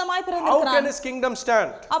தானே விரோதமாய் பிரிந்திருக்கிறான். How can his kingdom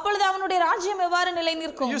stand? அப்பொழுது அவனுடைய ராஜ்யம் எவ்வாறு நிலை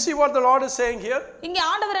நிற்கும்? You see what the Lord is saying here? இங்கே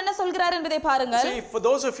ஆண்டவர் என்ன சொல்கிறார் என்பதை பாருங்கள். See, for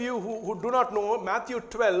those of you who do not know, Matthew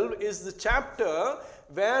 12 is the chapter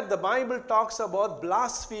where the Bible talks about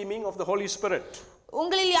blaspheming of the Holy Spirit.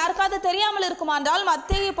 உங்களில் யாருக்காவது தெரியாமல் இருக்குமானால்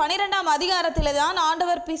மத்தேயு 12ஆம் அதிகாரத்திலே தான்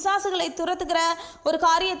ஆண்டவர் பிசாசுகளை துரத்துகிற ஒரு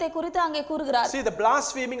காரியத்தை குறித்து அங்கே கூறுகிறார். See the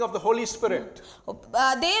blaspheming of the Holy Spirit.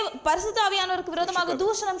 பரிசுத்த ஆவியானவருக்கு விரோதமாக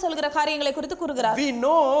தூஷணம் சொல்கிற காரியங்களை குறித்து கூறுகிறார். We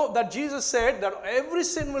know that Jesus said that every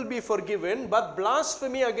sin will be forgiven, but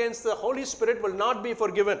blasphemy against the Holy Spirit will not be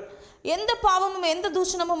forgiven. எந்த பாவமும் எந்த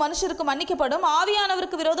தூஷணமும் மனுஷருக்கு மன்னிக்கப்படும்,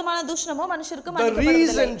 ஆவியானவருக்கு விரோதமான தூஷணமோ மனுஷருக்கு மன்னிக்கப்படுவதில்லை.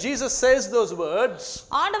 The reason Jesus says those words,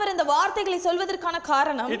 ஆண்டவர் இந்த வார்த்தைகளை சொல்வதற்கான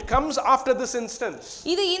காரணம், it comes after this instance.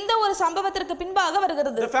 இது இந்த ஒரு சம்பவத்திற்கு பின்பாக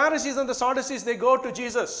வருகிறது. The Pharisees and the Sadducees, they go to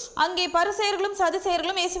Jesus. அங்கே பரிசேயர்களும்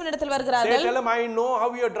சதுசேயர்களும் இயேசுவினிடத்தில் வருகிறார்கள். They tell him, I know how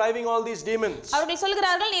you are driving all these demons. அவர்கள்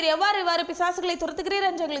சொல்கிறார்கள், நீர் எவ்வாறு பிசாசுகளை துரத்துகிறீர்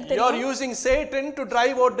என்று எங்களுக்கு தெரியும். You are using Satan to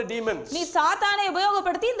drive out the demons. நீ சாத்தானை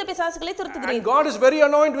உபயோகப்படுத்தி இந்த பிசாசுகளை துரத்துகிறீர். And God is very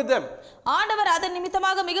annoyed with them. ஆண்டவர் அதன்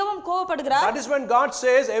நிமித்தமாக மிகவும் கோபப்படுகிறார். That is when God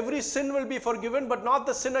says every sin will be forgiven, but not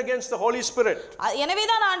the sin against the Holy Spirit.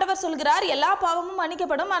 எனவேதான் ஆண்டவர் சொல்கிறார், எல்லா பாவமும்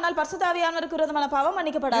மன்னிக்கப்படும், ஆனால் பரிசுத்த ஆவியானவருக்கு விரோதமான பாவம்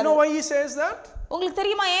மன்னிக்கப்படாது. You know why he says that? உங்களுக்கு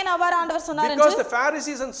தெரியுமா ஏன் அவ்வாறு ஆண்டவர் சொன்னார் என்று? Because the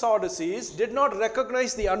Pharisees and Sadducees did not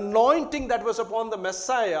recognize the anointing that was upon the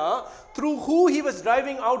Messiah through who he was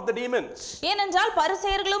driving out the demons. ஏனென்றால்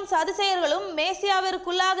பரிசேயர்களும் சதுசேயர்களும்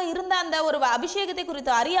மேசியாவிற்குள்ளாக இருந்த அந்த ஒரு அபிஷேகத்தை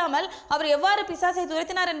குறித்து அறியாமல் அவர் எவ்வாறு பிசாசை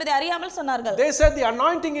துரத்தினார் என்பதை அறியாமல் சொன்னார்கள். They said the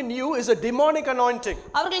anointing in you is a demonic anointing.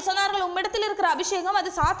 அவர்கள் சொன்னார்கள் உம்மிடத்தில் இருக்கிற அபிஷேகம்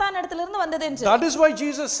அது சாத்தானிடத்திலிருந்து வந்தது என்று. That is why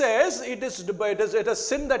Jesus says it is a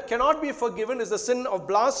sin that cannot be forgiven, is the sin of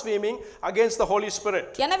blaspheming against the Holy Spirit.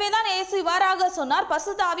 எனவேதான் இயேசு இவ்வாறாக சொன்னார்,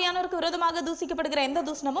 பரிசுத்த ஆவியானவருக்கு விரோதமாக தூசிக்கப்படுகிற எந்த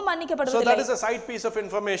தூஷணமும் மன்னிக்கப்படுவதில்லை. So that is a side piece of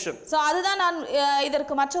information. So அதுதான் நான்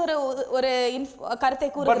இதற்கு மற்றொரு ஒரு கருத்தை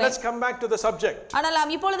கூறுகிறேன். But let's come back to the subject. ஆனால்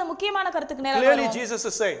நாம் இப்பொழுது முக்கியமான கருத்துக்கு நேரா Clearly Jesus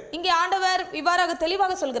is saying, இங்கே ஆண்டவர் இவ்வாறாக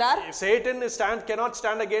தெளிவாக சொல்கிறார், if Satan cannot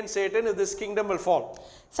stand against Satan, this kingdom will fall.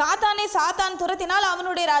 சாத்தானை சாத்தான் துரத்தினால்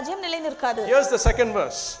அவனுடைய ராஜ்யம் நிலை நிற்காது. Here's the second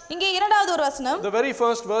verse. இங்கே இரண்டாவது ஒரு வசனம். The very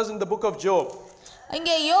first verse in the book of Job.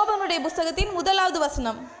 இங்கே யோபனுடைய புத்தகத்தின் முதலாவது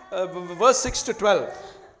வசனம். Verse 6 to 12.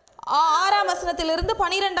 6ஆம் வசனத்திலிருந்து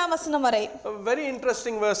 12ஆம் வசனம் வரை. A very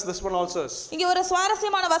interesting verse this one also is. இங்கே ஒரு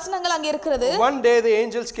சுவாரஸ்யமான வசனங்கள் அங்கே இருக்கிறது. One day the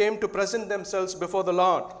angels came to present themselves before the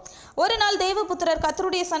Lord. ஒரு நாள் தேவபுத்திரர்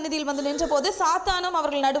கர்த்தருடைய சந்நிதியில் வந்து நின்றபோது சாத்தானும்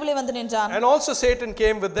அவர்கள் நடுவிலே வந்து நின்றான். And also Satan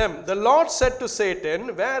came with them. The Lord said to Satan,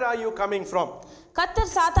 "Where are you coming from?" கர்த்தர்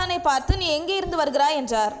சாத்தானை பார்த்து நீ எங்கே இருந்து வருகிறாய்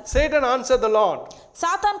என்றார். Satan answered the Lord,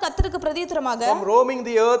 சாத்தான் கர்த்தருக்கு பிரதியுத்தரமாக "From roaming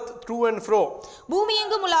the earth to and fro." பூமி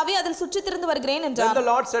எங்கும் உலாவி அதில் சுற்றித் திரிந்து வருகிறேன் Then என்றார். the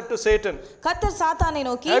Lord said to Satan, கர்த்தர் சாத்தானை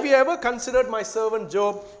நோக்கி "Have you ever considered my servant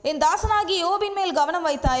Job?" என் தாசனாகிய யோபின் மேல் கவனம்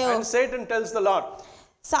வைத்தாயோ? And Satan tells the Lord.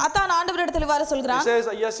 சாத்தான் ஆண்டவரிடத்தில் இவ்வாறு He சொல்கிறான்.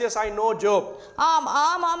 says, "Yes, I know Job.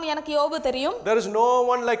 ஆமாம் எனக்கு யோபு தெரியும். There is no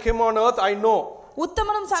one like him on earth, I know."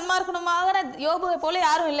 உத்தமனும் சன்மார்க்கனுமான யோபுவை போல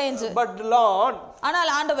யாரும் இல்லை என்று. But Lord,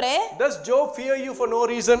 ஆனால் ஆண்டவரே, does Job fear you for no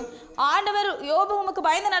reason? ஆண்டவர் யோபு உமக்கு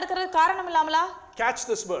பயந்து நடக்கிறது காரணம் இல்லாமலா? Catch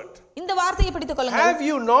this word. இந்த வார்த்தையை பிடித்துக் கொள்ளுங்கள். Have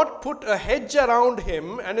you not put a hedge around him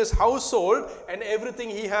and his household and everything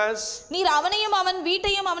he has? நீர் அவனையும் அவன்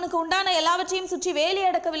வீட்டையும் அவனுக்கு உண்டான எல்லாவற்றையும் சுற்றி வேலி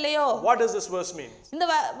அடக்கவில்லையோ? What does this verse mean? இந்த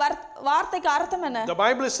வார்த்தைக்கு அர்த்தம் என்ன? The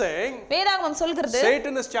Bible is saying வேதாகமம் சொல்கிறது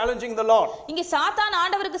Satan is challenging the Lord. இங்கே சாத்தான்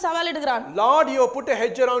ஆண்டவருக்கு சவாலிடுகிறான். Lord, you have put a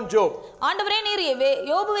hedge around Job. ஆண்டவரே நீர்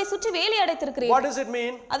யோபுவை சுற்றி வேலி அடைத்திருக்கிறீர். What does it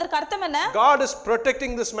mean? அதற்கு அர்த்தம் என்ன? God is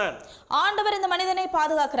protecting this man. ஆண்டவர் இந்த மனிதனை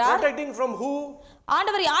பாதுகாக்கிறார். Protecting from who?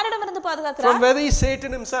 ஆண்டவர் யாரிடமிருந்து பாதுகாக்கிறார்? From very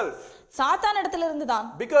Satan himself. சாத்தான் இடத்திலிருந்து தான்.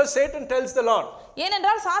 Because Satan tells the Lord,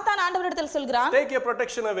 ஏனென்றால் சாத்தான் ஆண்டவரிடத்தில் சொல்கிறான், take your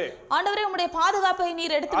protection away. ஆண்டவரே உம்முடைய பாதுகாப்பை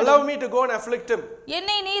நீர் எடுத்து Allow me to go and afflict him.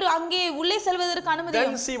 என்னை நீர் அங்கே உள்ளே செல்வதற்கு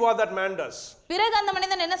அனுமதியும். Then see what that man does. பிறகு அந்த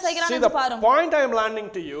மனிதன் என்ன செய்கிறான் See, என்று the பாரும். point I am landing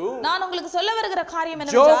to you, நான் உங்களுக்கு சொல்ல வருகிற காரியம்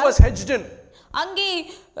Job என்னவென்றால் was hedged in. அங்கே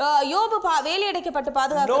யோபு வேலி அடைக்கப்பட்டு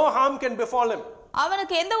பாதுகாப்பு. No harm can befall him.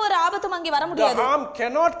 அவனுக்கு எந்த ஒரு ஆபத்தும் அங்கே வர The முடியாது. harm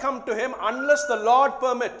cannot come to him unless the Lord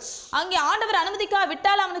permits. அங்கே ஆண்டவர்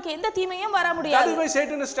அனுமதிக்காவிட்டால் அவனுக்கு எந்த தீமையும் வர That முடியாது. is why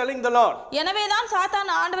Satan is telling the Lord, எனவேதான்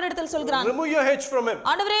சாத்தான் ஆண்டவரிடத்தில் சொல்கிறான், remove your hedge from him.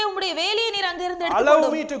 ஆண்டவரே உம்முடைய வேலியை நீர் அங்கிருந்து Allow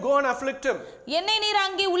எடுத்துக்கொள்ளும். me to go and afflict him. என்னை நீர்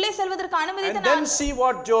அங்கே உள்ளே செல்வதற்கு And அனுமதித்து then see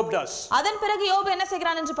what Job does. அதன் பிறகு யோபு என்ன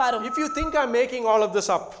செய்கிறான் என்று பாரும். If you think I'm making all of this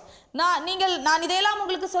up, நான் இதையெல்லாம்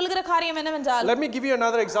உங்களுக்கு சொல்கிற காரியம் என்னவென்றால், let me give you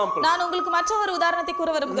another example. நான் உங்களுக்கு மற்ற ஒரு உதாரணத்தை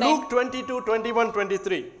கூற விரும்புகிறேன். Luke 22, 21,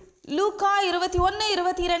 23. Luca 21,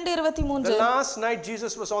 22, 23. The last night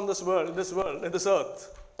Jesus was on this earth.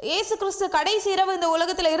 இயேசு கிறிஸ்து கடைசி இரவு இந்த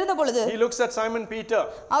உலகத்தில் இருந்த பொழுது He looks at Simon Peter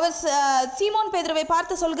அவர் சீமோன் பேதுருவை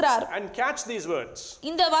பார்த்து சொல்கிறார், and catch these words.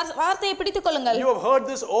 இந்த வார்த்தையை பிடித்துக் கொள்ளுங்கள். You have heard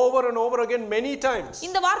this over and over again many times.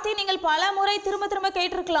 இந்த வார்த்தையை நீங்கள் பல முறை திரும்ப திரும்ப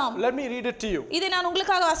கேட்டிருக்கலாம். Let me read it to you. இதை நான்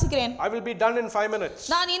உங்களுக்காக வாசிக்கிறேன். I will be done in 5 minutes.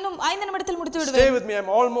 நான் இன்னும் 5 நிமிடத்தில் முடித்து Stay விடுவேன். with me,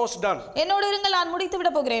 I'm almost done. என்னோடு இருங்கள், நான் முடித்து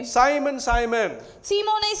விட போகிறேன். Simon, Simon,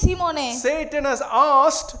 சீமோனே சீமோனே, Satan has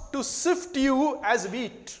asked to sift you as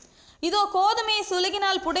wheat. இதோ கோதுமையை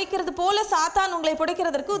சுலகினால் புடைக்கிறது போல சாத்தான் உங்களை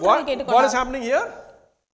புடைக்கிறதற்கு உத்தரவு What is கேட்டுக்கொண்டார். happening here?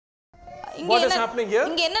 What is happening here?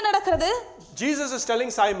 இங்க என்ன நடக்கிறது? Jesus is telling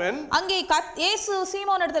Simon, அங்கே இயேசு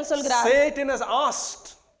சீமோனிடத்தில் சொல்கிறார், Satan has asked.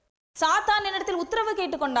 சாத்தான் என்னிடத்தில் உத்தரவு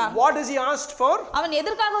கேட்டுக்கொண்டான். What has he asked for? அவன்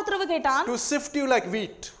எதற்காக உத்தரவு கேட்டான்? To sift you like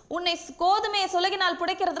wheat. உன்னை கோதுமையை சுலகினால்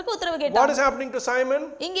புடைக்கிறதற்கு உத்தரவு What கேட்டான். is happening to Simon?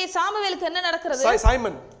 இங்கே சாமுவேலுக்கு என்ன நடக்கிறது?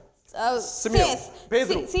 Simon. Simeon.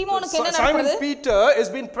 Pedro. சீமோனுக்கு என்ன Simon நடக்கிறது? Peter is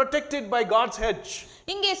being protected by God's hedge.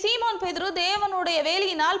 இங்கே சீமோன் பேதுரு தேவனுடைய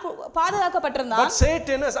வேலியினால் பாதுகாக்கப்பட்டிருந்தான். But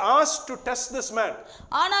Satan has asked to test this man.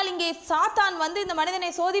 ஆனால் இங்கே சாத்தான் வந்து இந்த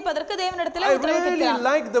மனிதனை சோதிப்பதற்கு தேவனிடத்தில் I உத்தரவு really கேட்கிறான்.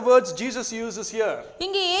 like the words Jesus uses here.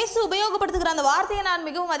 இங்கே இயேசு உபயோகப்படுத்துகிற அந்த வார்த்தையை நான்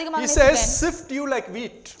மிகவும் அதிகமாக He says, நேசிக்கிறேன். sift you like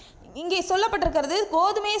wheat. இங்கே சொல்லப்பட்டிருக்கிறது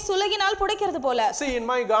கோதுமையை சுலகினால் புடைக்கிறது போல. See, in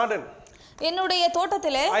my garden, என்னுடைய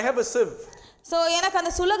தோட்டத்திலே I have a sieve. எனக்கு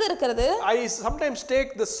அந்த சுலகு இருக்கிறது. I sometimes take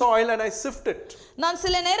the soil and I sift it. நான்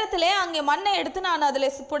சில நேரத்திலே அங்கே மண்ணை எடுத்து நான் அதிலே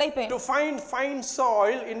புடைப்பேன். To find fine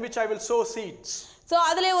soil in which I will sow seeds.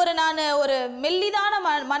 அதிலே நான் ஒரு மெல்லிதான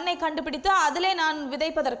மண்ணை கண்டுபிடித்து அதிலே நான்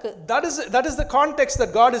விதைப்பதற்கு. That is the context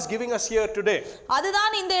that God is giving us here today.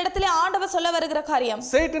 அதுதான் இந்த இடத்திலே ஆண்டவர் சொல்ல வருகிற காரியம்.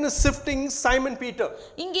 Satan is sifting Simon Peter.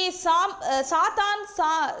 இங்கே சாத்தான்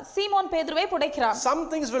சீமோன் பேதுருவை புடைக்கிறான். Some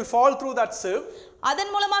things will fall through that sieve.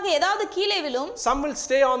 அதன் மூலமாக ஏதாவது கீழே விழும். Some will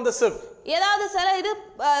stay on the sieve. ஏதாவது சில இது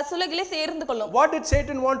சுலகிலே சேர்ந்து கொள்ளும். What did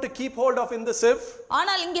Satan want to keep hold of in the sieve?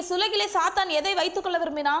 ஆனால் இங்கே சுலகிலே சாத்தான் எதை வைத்துக் கொள்ள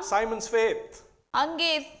விரும்பினான்? Simon's faith.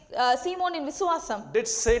 அங்கே சீமோனின் விசுவாசம். Did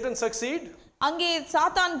Satan succeed? அங்கே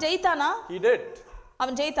சாத்தான் ஜெயித்தானா? He did.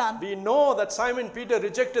 அவன் ஜெயித்தான். We know that Simon Peter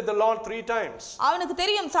rejected the Lord 3 times. அவனுக்கு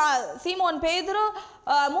தெரியும் சீமோன் பேதுரு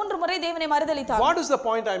 3 முறை தேவனை மறுதலித்தான். What is the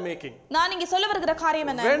point I'm making? நான் இங்கே சொல்ல வருகிற காரியம்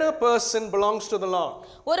என்ன? When a person belongs to the Lord,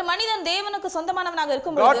 ஒரு மனிதன் தேவனுக்கு சொந்தமானவனாக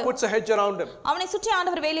இருக்கும்போது God puts a hedge around him. அவனை சுற்றி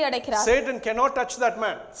ஆண்டவர் வேலி அடைக்கிறார். Satan cannot touch that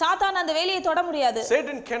man. சாத்தான் அந்த வேலியை தொட முடியாது.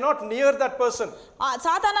 Satan cannot near that person.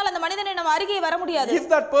 சாத்தானால் அந்த மனிதனிடம் அருகே வர முடியாது. If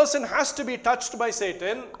that person has to be touched by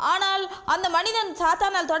Satan, ஆனால் அந்த மனிதன்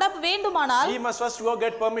சாத்தானால் தொட வேண்டுமானால் he must first go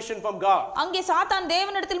get permission from God. அங்கே சாத்தான்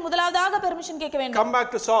தேவனிடத்தில் முதலாவதாக பெர்மிஷன் கேட்க வேண்டும். Come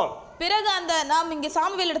back to Saul. பிறகு அந்த நாம் இங்கே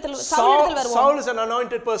சாமுவேல் இடத்தில் வருவோம். Saul is an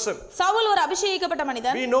anointed person. Saul ஒரு அபிஷேகிக்கப்பட்ட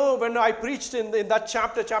மனிதன். We know when I preached in that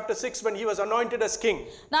chapter 6 when he was anointed as king.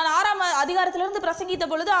 நான் 6ஆம் அதிகாரத்திலிருந்து பிரசங்கித்த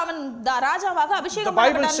பொழுது அவன் ராஜாவாக அபிஷேகிக்கப்பட்டான்.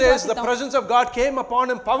 The Bible says the presence of God came upon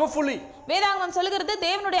him powerfully. வேதாகமம் சொல்கிறது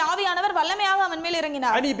தேவனுடைய ஆவியானவர் வல்லமையாக அவன் மேல்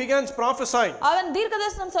இறங்கினார். And he began prophesying. அவன்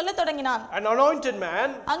தீர்க்கதரிசனம் சொல்லத் தொடங்கினான். An anointed man.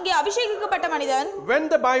 அங்கே அபிஷேகிக்கப்பட்ட மனிதன். When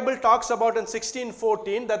the Bible talks about in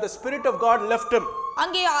 16:14 that the spirit of God left him.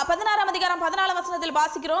 அங்கே 16ஆம் அதிகாரம் 14ஆம் வசனத்தில்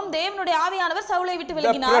வாசிக்கிறோம் தேவனுடைய ஆவியானவர் சவுலை விட்டு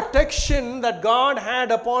விலகினார். The protection that God had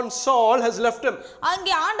upon Saul has left him.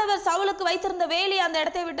 அங்கே ஆண்டவர் சவுலுக்கு வைத்திருந்த வேலி அந்த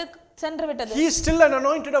இடத்தை விட்டு சென்று விட்டது. He is still an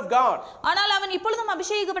anointed of God. ஆனால் அவன் இப்பொழுதும்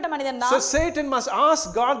அபிஷேகிக்கப்பட்ட மனிதன் தான். So Satan must ask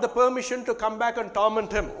God the permission to come back and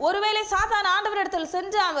torment him. ஒருவேளை சாத்தான் ஆண்டவரிடத்தில்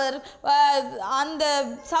சென்று அவர் அந்த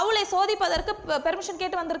சவுலை சோதிப்பதற்கு பெர்மிஷன்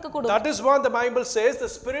கேட்டு வந்திருக்க கூடும். That is what the Bible says,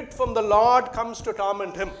 the spirit from the Lord comes to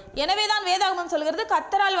torment him. எனவேதான் வேதாகமம் சொல்கிறது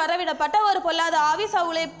கர்த்தரால் வரவிடப்பட்ட ஒரு பொல்லாத ஆவி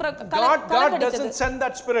சவுலை God doesn't send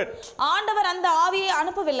that spirit. ஆண்டவர் அந்த ஆவியை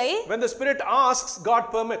அனுப்பவில்லை. When the spirit asks, God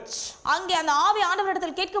permits. அங்கே அந்த ஆவி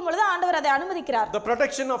ஆண்டவரிடத்தில் கேட்கும் பொழுது ஆண்டவர் அதை அனுமதிக்கிறார். The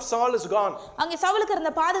protection of Saul is gone. அங்கே சவுலுக்கு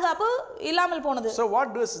இருந்த பாதுகாப்பு இல்லாமல் போனது. So what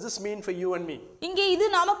does this mean for you and me? இங்கே இது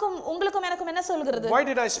நமக்கும் உங்களுக்கும் எனக்கும் என்ன சொல்கிறது? Why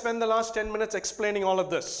did I spend the last 10 minutes explaining all of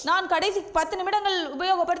this? நான் கடைசி 10 நிமிடங்கள்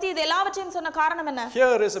உபயோகப்படுத்தி இது எல்லாவற்றையும் சொன்ன காரணம் என்ன?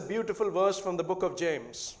 Here is a beautiful verse from the book of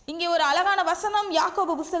James. இங்கே ஒரு அழகான வசனம்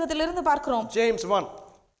யாக்கோபு புத்தகத்திலிருந்து பார்க்கிறோம். James 1.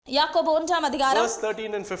 யாக்கோபு 1ஆம் அதிகாரம் verse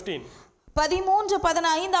 13 and 15. 13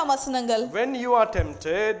 15 வசனங்கள். When you are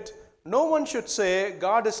tempted, no one should say,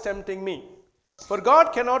 God is tempting me. For God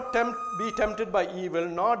cannot be tempted by evil,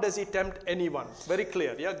 nor does he tempt anyone. Very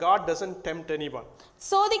clear. Yeah, God doesn't tempt anyone.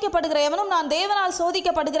 சோதிக்கப்படுகிற எவனும் நான் தேவனால்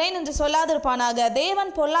சோதிக்கப்படுகிறேன் என்று சொல்லாதிருப்பானாக.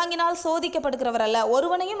 தேவன் பொல்லாங்கினால் சோதிக்கப்படுகிறவர் அல்ல,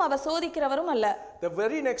 ஒருவனையும் அவர் சோதிக்கிறவரும் அல்ல. The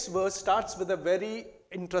very next verse starts with a very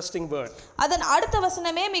interesting word. அதன் அடுத்த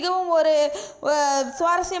வசனமே மிகவும் ஒரு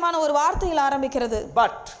சுவாரஸ்யமான ஒரு வார்த்தையில் ஆரம்பிக்கிறது.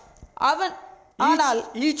 But அவன் ஆனால்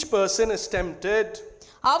each person is tempted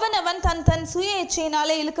அவனவன் தன் சுய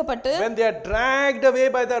இச்சையினாலே இழுக்கப்பட்டு when they are dragged away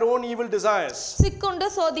by their own evil desires சிக்குண்டு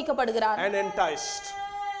சோதிக்கப்படுகிறான் and enticed.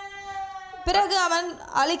 பிறகு அவன்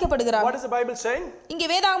அழிக்கப்படுகிறான். What is the Bible saying? இங்கே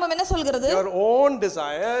வேதாகமம் என்ன சொல்கிறது? Your own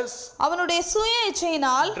desires அவனுடைய சுய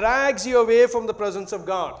இச்சையினால் drags you away from the presence of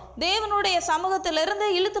God. தேவனுடைய சமூகத்திலிருந்து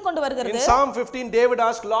இழுத்து கொண்டு வருகிறது. In Psalm 15 David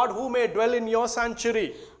asked, Lord, who may dwell in your sanctuary?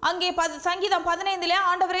 அங்கே சங்கீதம் 15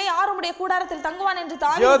 ஆண்டவரே யார் உம்முடைய கூடாரத்தில் தங்குவான் என்று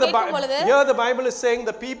தாவீது கேட்கும் பொழுது here the Bible is saying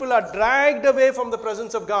the people are dragged away from the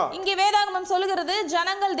presence of God. இங்கே வேதாகமம் சொல்கிறது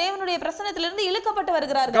ஜனங்கள் தேவனுடைய பிரசன்னத்திலிருந்து இழுக்கப்பட்டு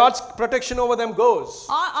வருகிறார்கள். God's protection over them goes.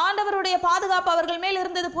 ஆண்டவருடைய பாதுகாப்பு அவர்கள் மேல்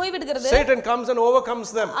இருந்தது போய் விடுகிறது. Satan comes and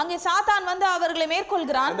overcomes them. அங்கே சாத்தான் வந்து அவர்களை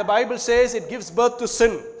மேற்கொள்கிறான். And the Bible says it gives birth to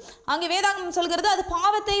sin. அங்கே வேதாகமம் சொல்கிறது அது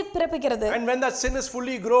பாவத்தை பிறப்பிக்கிறது. And when that sin is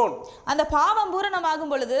fully grown, அந்த பாவம்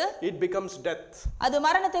பூரணமாகும் பொழுது it becomes death. அது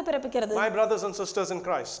மரணத்தை பிறப்பிக்கிறது. My brothers and sisters in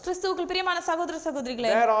Christ, கிறிஸ்துவுக்குள் பிரியமான சகோதர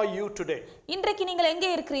சகோதரிகளே, where are you today? இன்றைக்கு நீங்கள்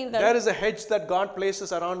எங்கே இருக்கிறீர்கள்? There is a hedge that God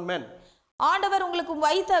places around men. ஆண்டவர் உங்களுக்கு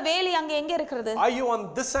வைத்த வேலி அங்கே எங்கே இருக்கிறது? Are you on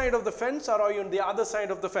this side of the fence or are you on the other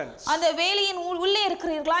side of the fence? அந்த வேலியின் உள்ளே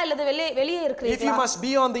இருக்கிறீர்களா அல்லது வெளியே இருக்கிறீர்களா? If you must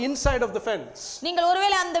be on the inside of the fence, நீங்கள்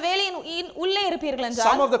ஒருவேளை அந்த வேலியின் உள்ளே இருப்பீர்கள் என்றால்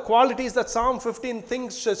some of the qualities that Psalm 15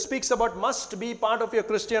 speaks about must be part of your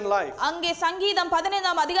Christian life. அங்கே சங்கீதம்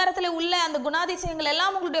 15ஆம் அதிகாரத்திலே உள்ள அந்த குணாதிசயங்கள்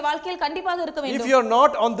எல்லாம் உங்களுடைய வாழ்க்கையில் கண்டிப்பாக இருக்க வேண்டும். If you are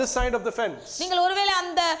not on this side of the fence, நீங்கள் ஒருவேளை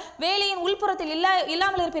அந்த வேலியின் உள்புறத்தில்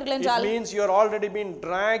இல்லாமல் இருப்பீர்கள் என்றால் it means you are already been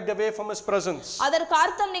dragged away from his presence. அதற்கு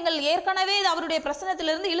அர்த்தம் நீங்கள் ஏற்கனவே அவருடைய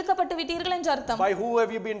பிரசன்னத்திலிருந்து இழுக்கப்பட்டு விட்டீர்கள் என்று அர்த்தம். By who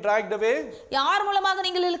have you been dragged away? யார் மூலமாக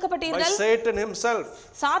நீங்கள் இழுக்கப்பட்டீர்கள்? By Satan himself.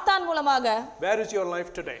 சாத்தான் மூலமாக. Where is your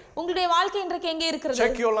life today? உங்களுடைய வாழ்க்கை இன்றைக்கு எங்கே இருக்கிறது?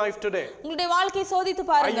 Check your life today. உங்களுடைய வாழ்க்கையை சோதித்து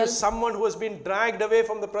பாருங்கள். Are you someone who has been dragged away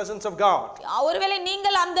from the presence of God? ஒருவேளை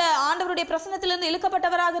நீங்கள் அந்த ஆண்டவருடைய பிரசன்னத்திலிருந்து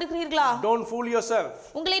இழுக்கப்பட்டவராக இருக்கிறீர்களா? Don't fool yourself.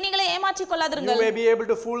 உங்களை நீங்களே ஏமாற்றிக் கொள்ளாதீர்கள். You may be able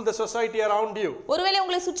to fool the society around you. ஒருவேளை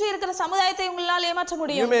உங்களை சுற்றி இருக்கிற சமுதாயத்தை உங்களால் ஏமாற்ற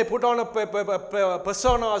முடியும். You may put on a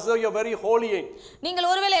persona as though you're very holy நீங்கள்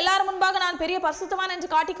ஒருவேளை எல்லாரும் முன்பாக நான் பெரிய பரிசுத்தவான் என்று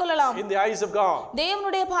காட்டிக்கொள்ளலாம். in the eyes of God.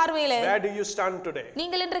 தேவனுடைய பார்வையிலே Where do you stand today?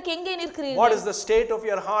 நீங்கள் இன்றைக்கு எங்கே நிற்கிறீர்கள்? What is the state of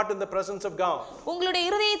your heart in the presence of God? உங்களுடைய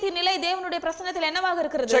இருதயத்தின் நிலை தேவனுடைய பிரசன்னத்தில் என்னவாக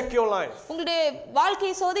இருக்கிறது? Check your life. உங்களுடைய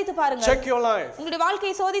வாழ்க்கையை சோதித்து பாருங்கள். Check your life. உங்களுடைய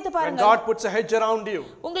வாழ்க்கையை சோதித்து When பாருங்கள். God puts a hedge around you,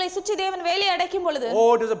 உங்களை சுற்றி தேவன் வேலி அடைக்கும் பொழுது, oh,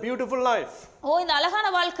 it is a beautiful life. ஓ இந்த அழகான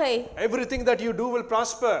வாழ்க்கை. Everything that you do will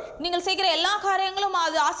prosper. நீங்கள் செய்கிற எல்லா காரியங்களும்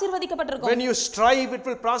அது ஆசீர்வதிக்கப்பட்டிருக்கும். When you strive, it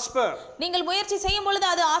will prosper. நீங்கள் முயற்சி செய்யும் பொழுது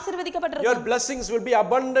அது ஆசீர்வதிக்கப்பட்டிருக்கும். Your blessings will be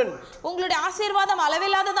abundant. உங்களுடைய ஆசீர்வாதம்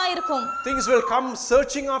அளவில்லாததா இருக்கும். Things will come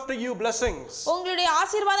searching after you, blessings. உங்களுடைய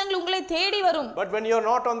ஆசீர்வாதங்கள் உங்களை தேடி வரும். But when you are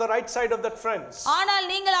not on the right side of that fence, ஆனால்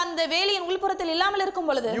நீங்கள் அந்த வேலியின் உள்புறத்தில் இல்லாமல் இருக்கும்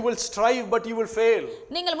பொழுது, you will strive but you will fail.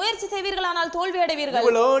 நீங்கள் முயற்சி செய்வீர்கள் ஆனால் தோல்வி You அடைவீர்கள்.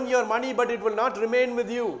 will earn your money but it will not remain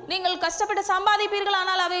with you. நீங்கள் கஷ்டப்பட்டு சம்பாதிப்பீர்கள்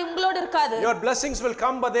ஆனால் அவை உங்களோடு இருக்காது. Your blessings will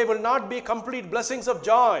come but they will not be complete blessings of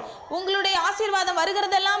joy. உங்களுடைய ஆசீர்வாதம்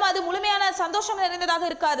வருகிறதெல்லாம் அது முழுமையான சந்தோஷம் நிறைந்ததாக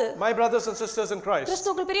இருக்காது. My brothers and sisters in Christ,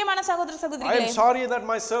 கிறிஸ்துவுக்குள் பிரியமான சகோதர I சகோதரிகளே, am sorry that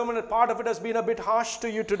my sermon, a part of it has been a bit harsh to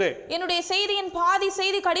you today. என்னுடைய செய்தியின் பாதி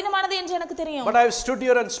செய்தி கடினமானது என்று எனக்கு தெரியும். But I have stood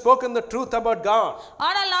here and spoken the truth about God.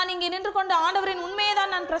 ஆனால் நான் இங்கே நின்று கொண்டு ஆண்டவரின் உண்மையை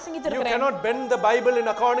தான் நான் You பிரசங்கித்திருக்கிறேன். cannot bend the Bible in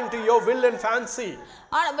according to your will and fancy.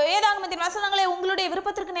 வேதாகமத்தின் வசனங்களை உங்களுடைய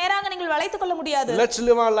விருப்பத்திற்கு நேராக நீங்கள் வளைத்துக் கொள்ள முடியாது. Let's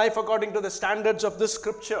live our life according to the standards of this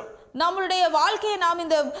scripture. நம்மளுடைய வாழ்க்கையை நாம்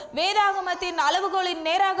இந்த வேதாகமத்தின் அளவுகோலின்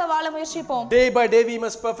நேராக வாழ முயற்சிப்போம். Day by day we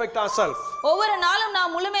must perfect ourselves. ஒவ்வொரு நாளும்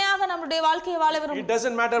நாம் முழுமையாக நம்முடைய வாழ்க்கையை வாழ It விரும்புகிறோம்.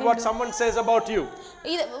 doesn't matter what someone says about you.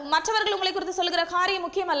 இது மற்றவர்கள் உங்களை குறித்து சொல்கிற காரியம்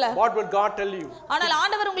முக்கியமல்ல. What will God tell you? ஆனால்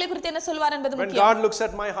ஆண்டவர் உங்களை குறித்து என்ன சொல்வார் என்பது When முக்கியம். God looks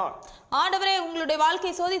at my heart, ஆண்டவரே உங்களுடைய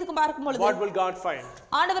வாழ்க்கையை சோதித்து பார்க்கும் பொழுது what will God find?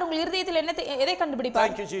 ஆண்டவர் உங்கள் இருதயத்தில் எதை கண்டுபிடிப்பார்?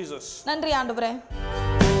 Thank you, Jesus. நன்றி ஆண்டவரே.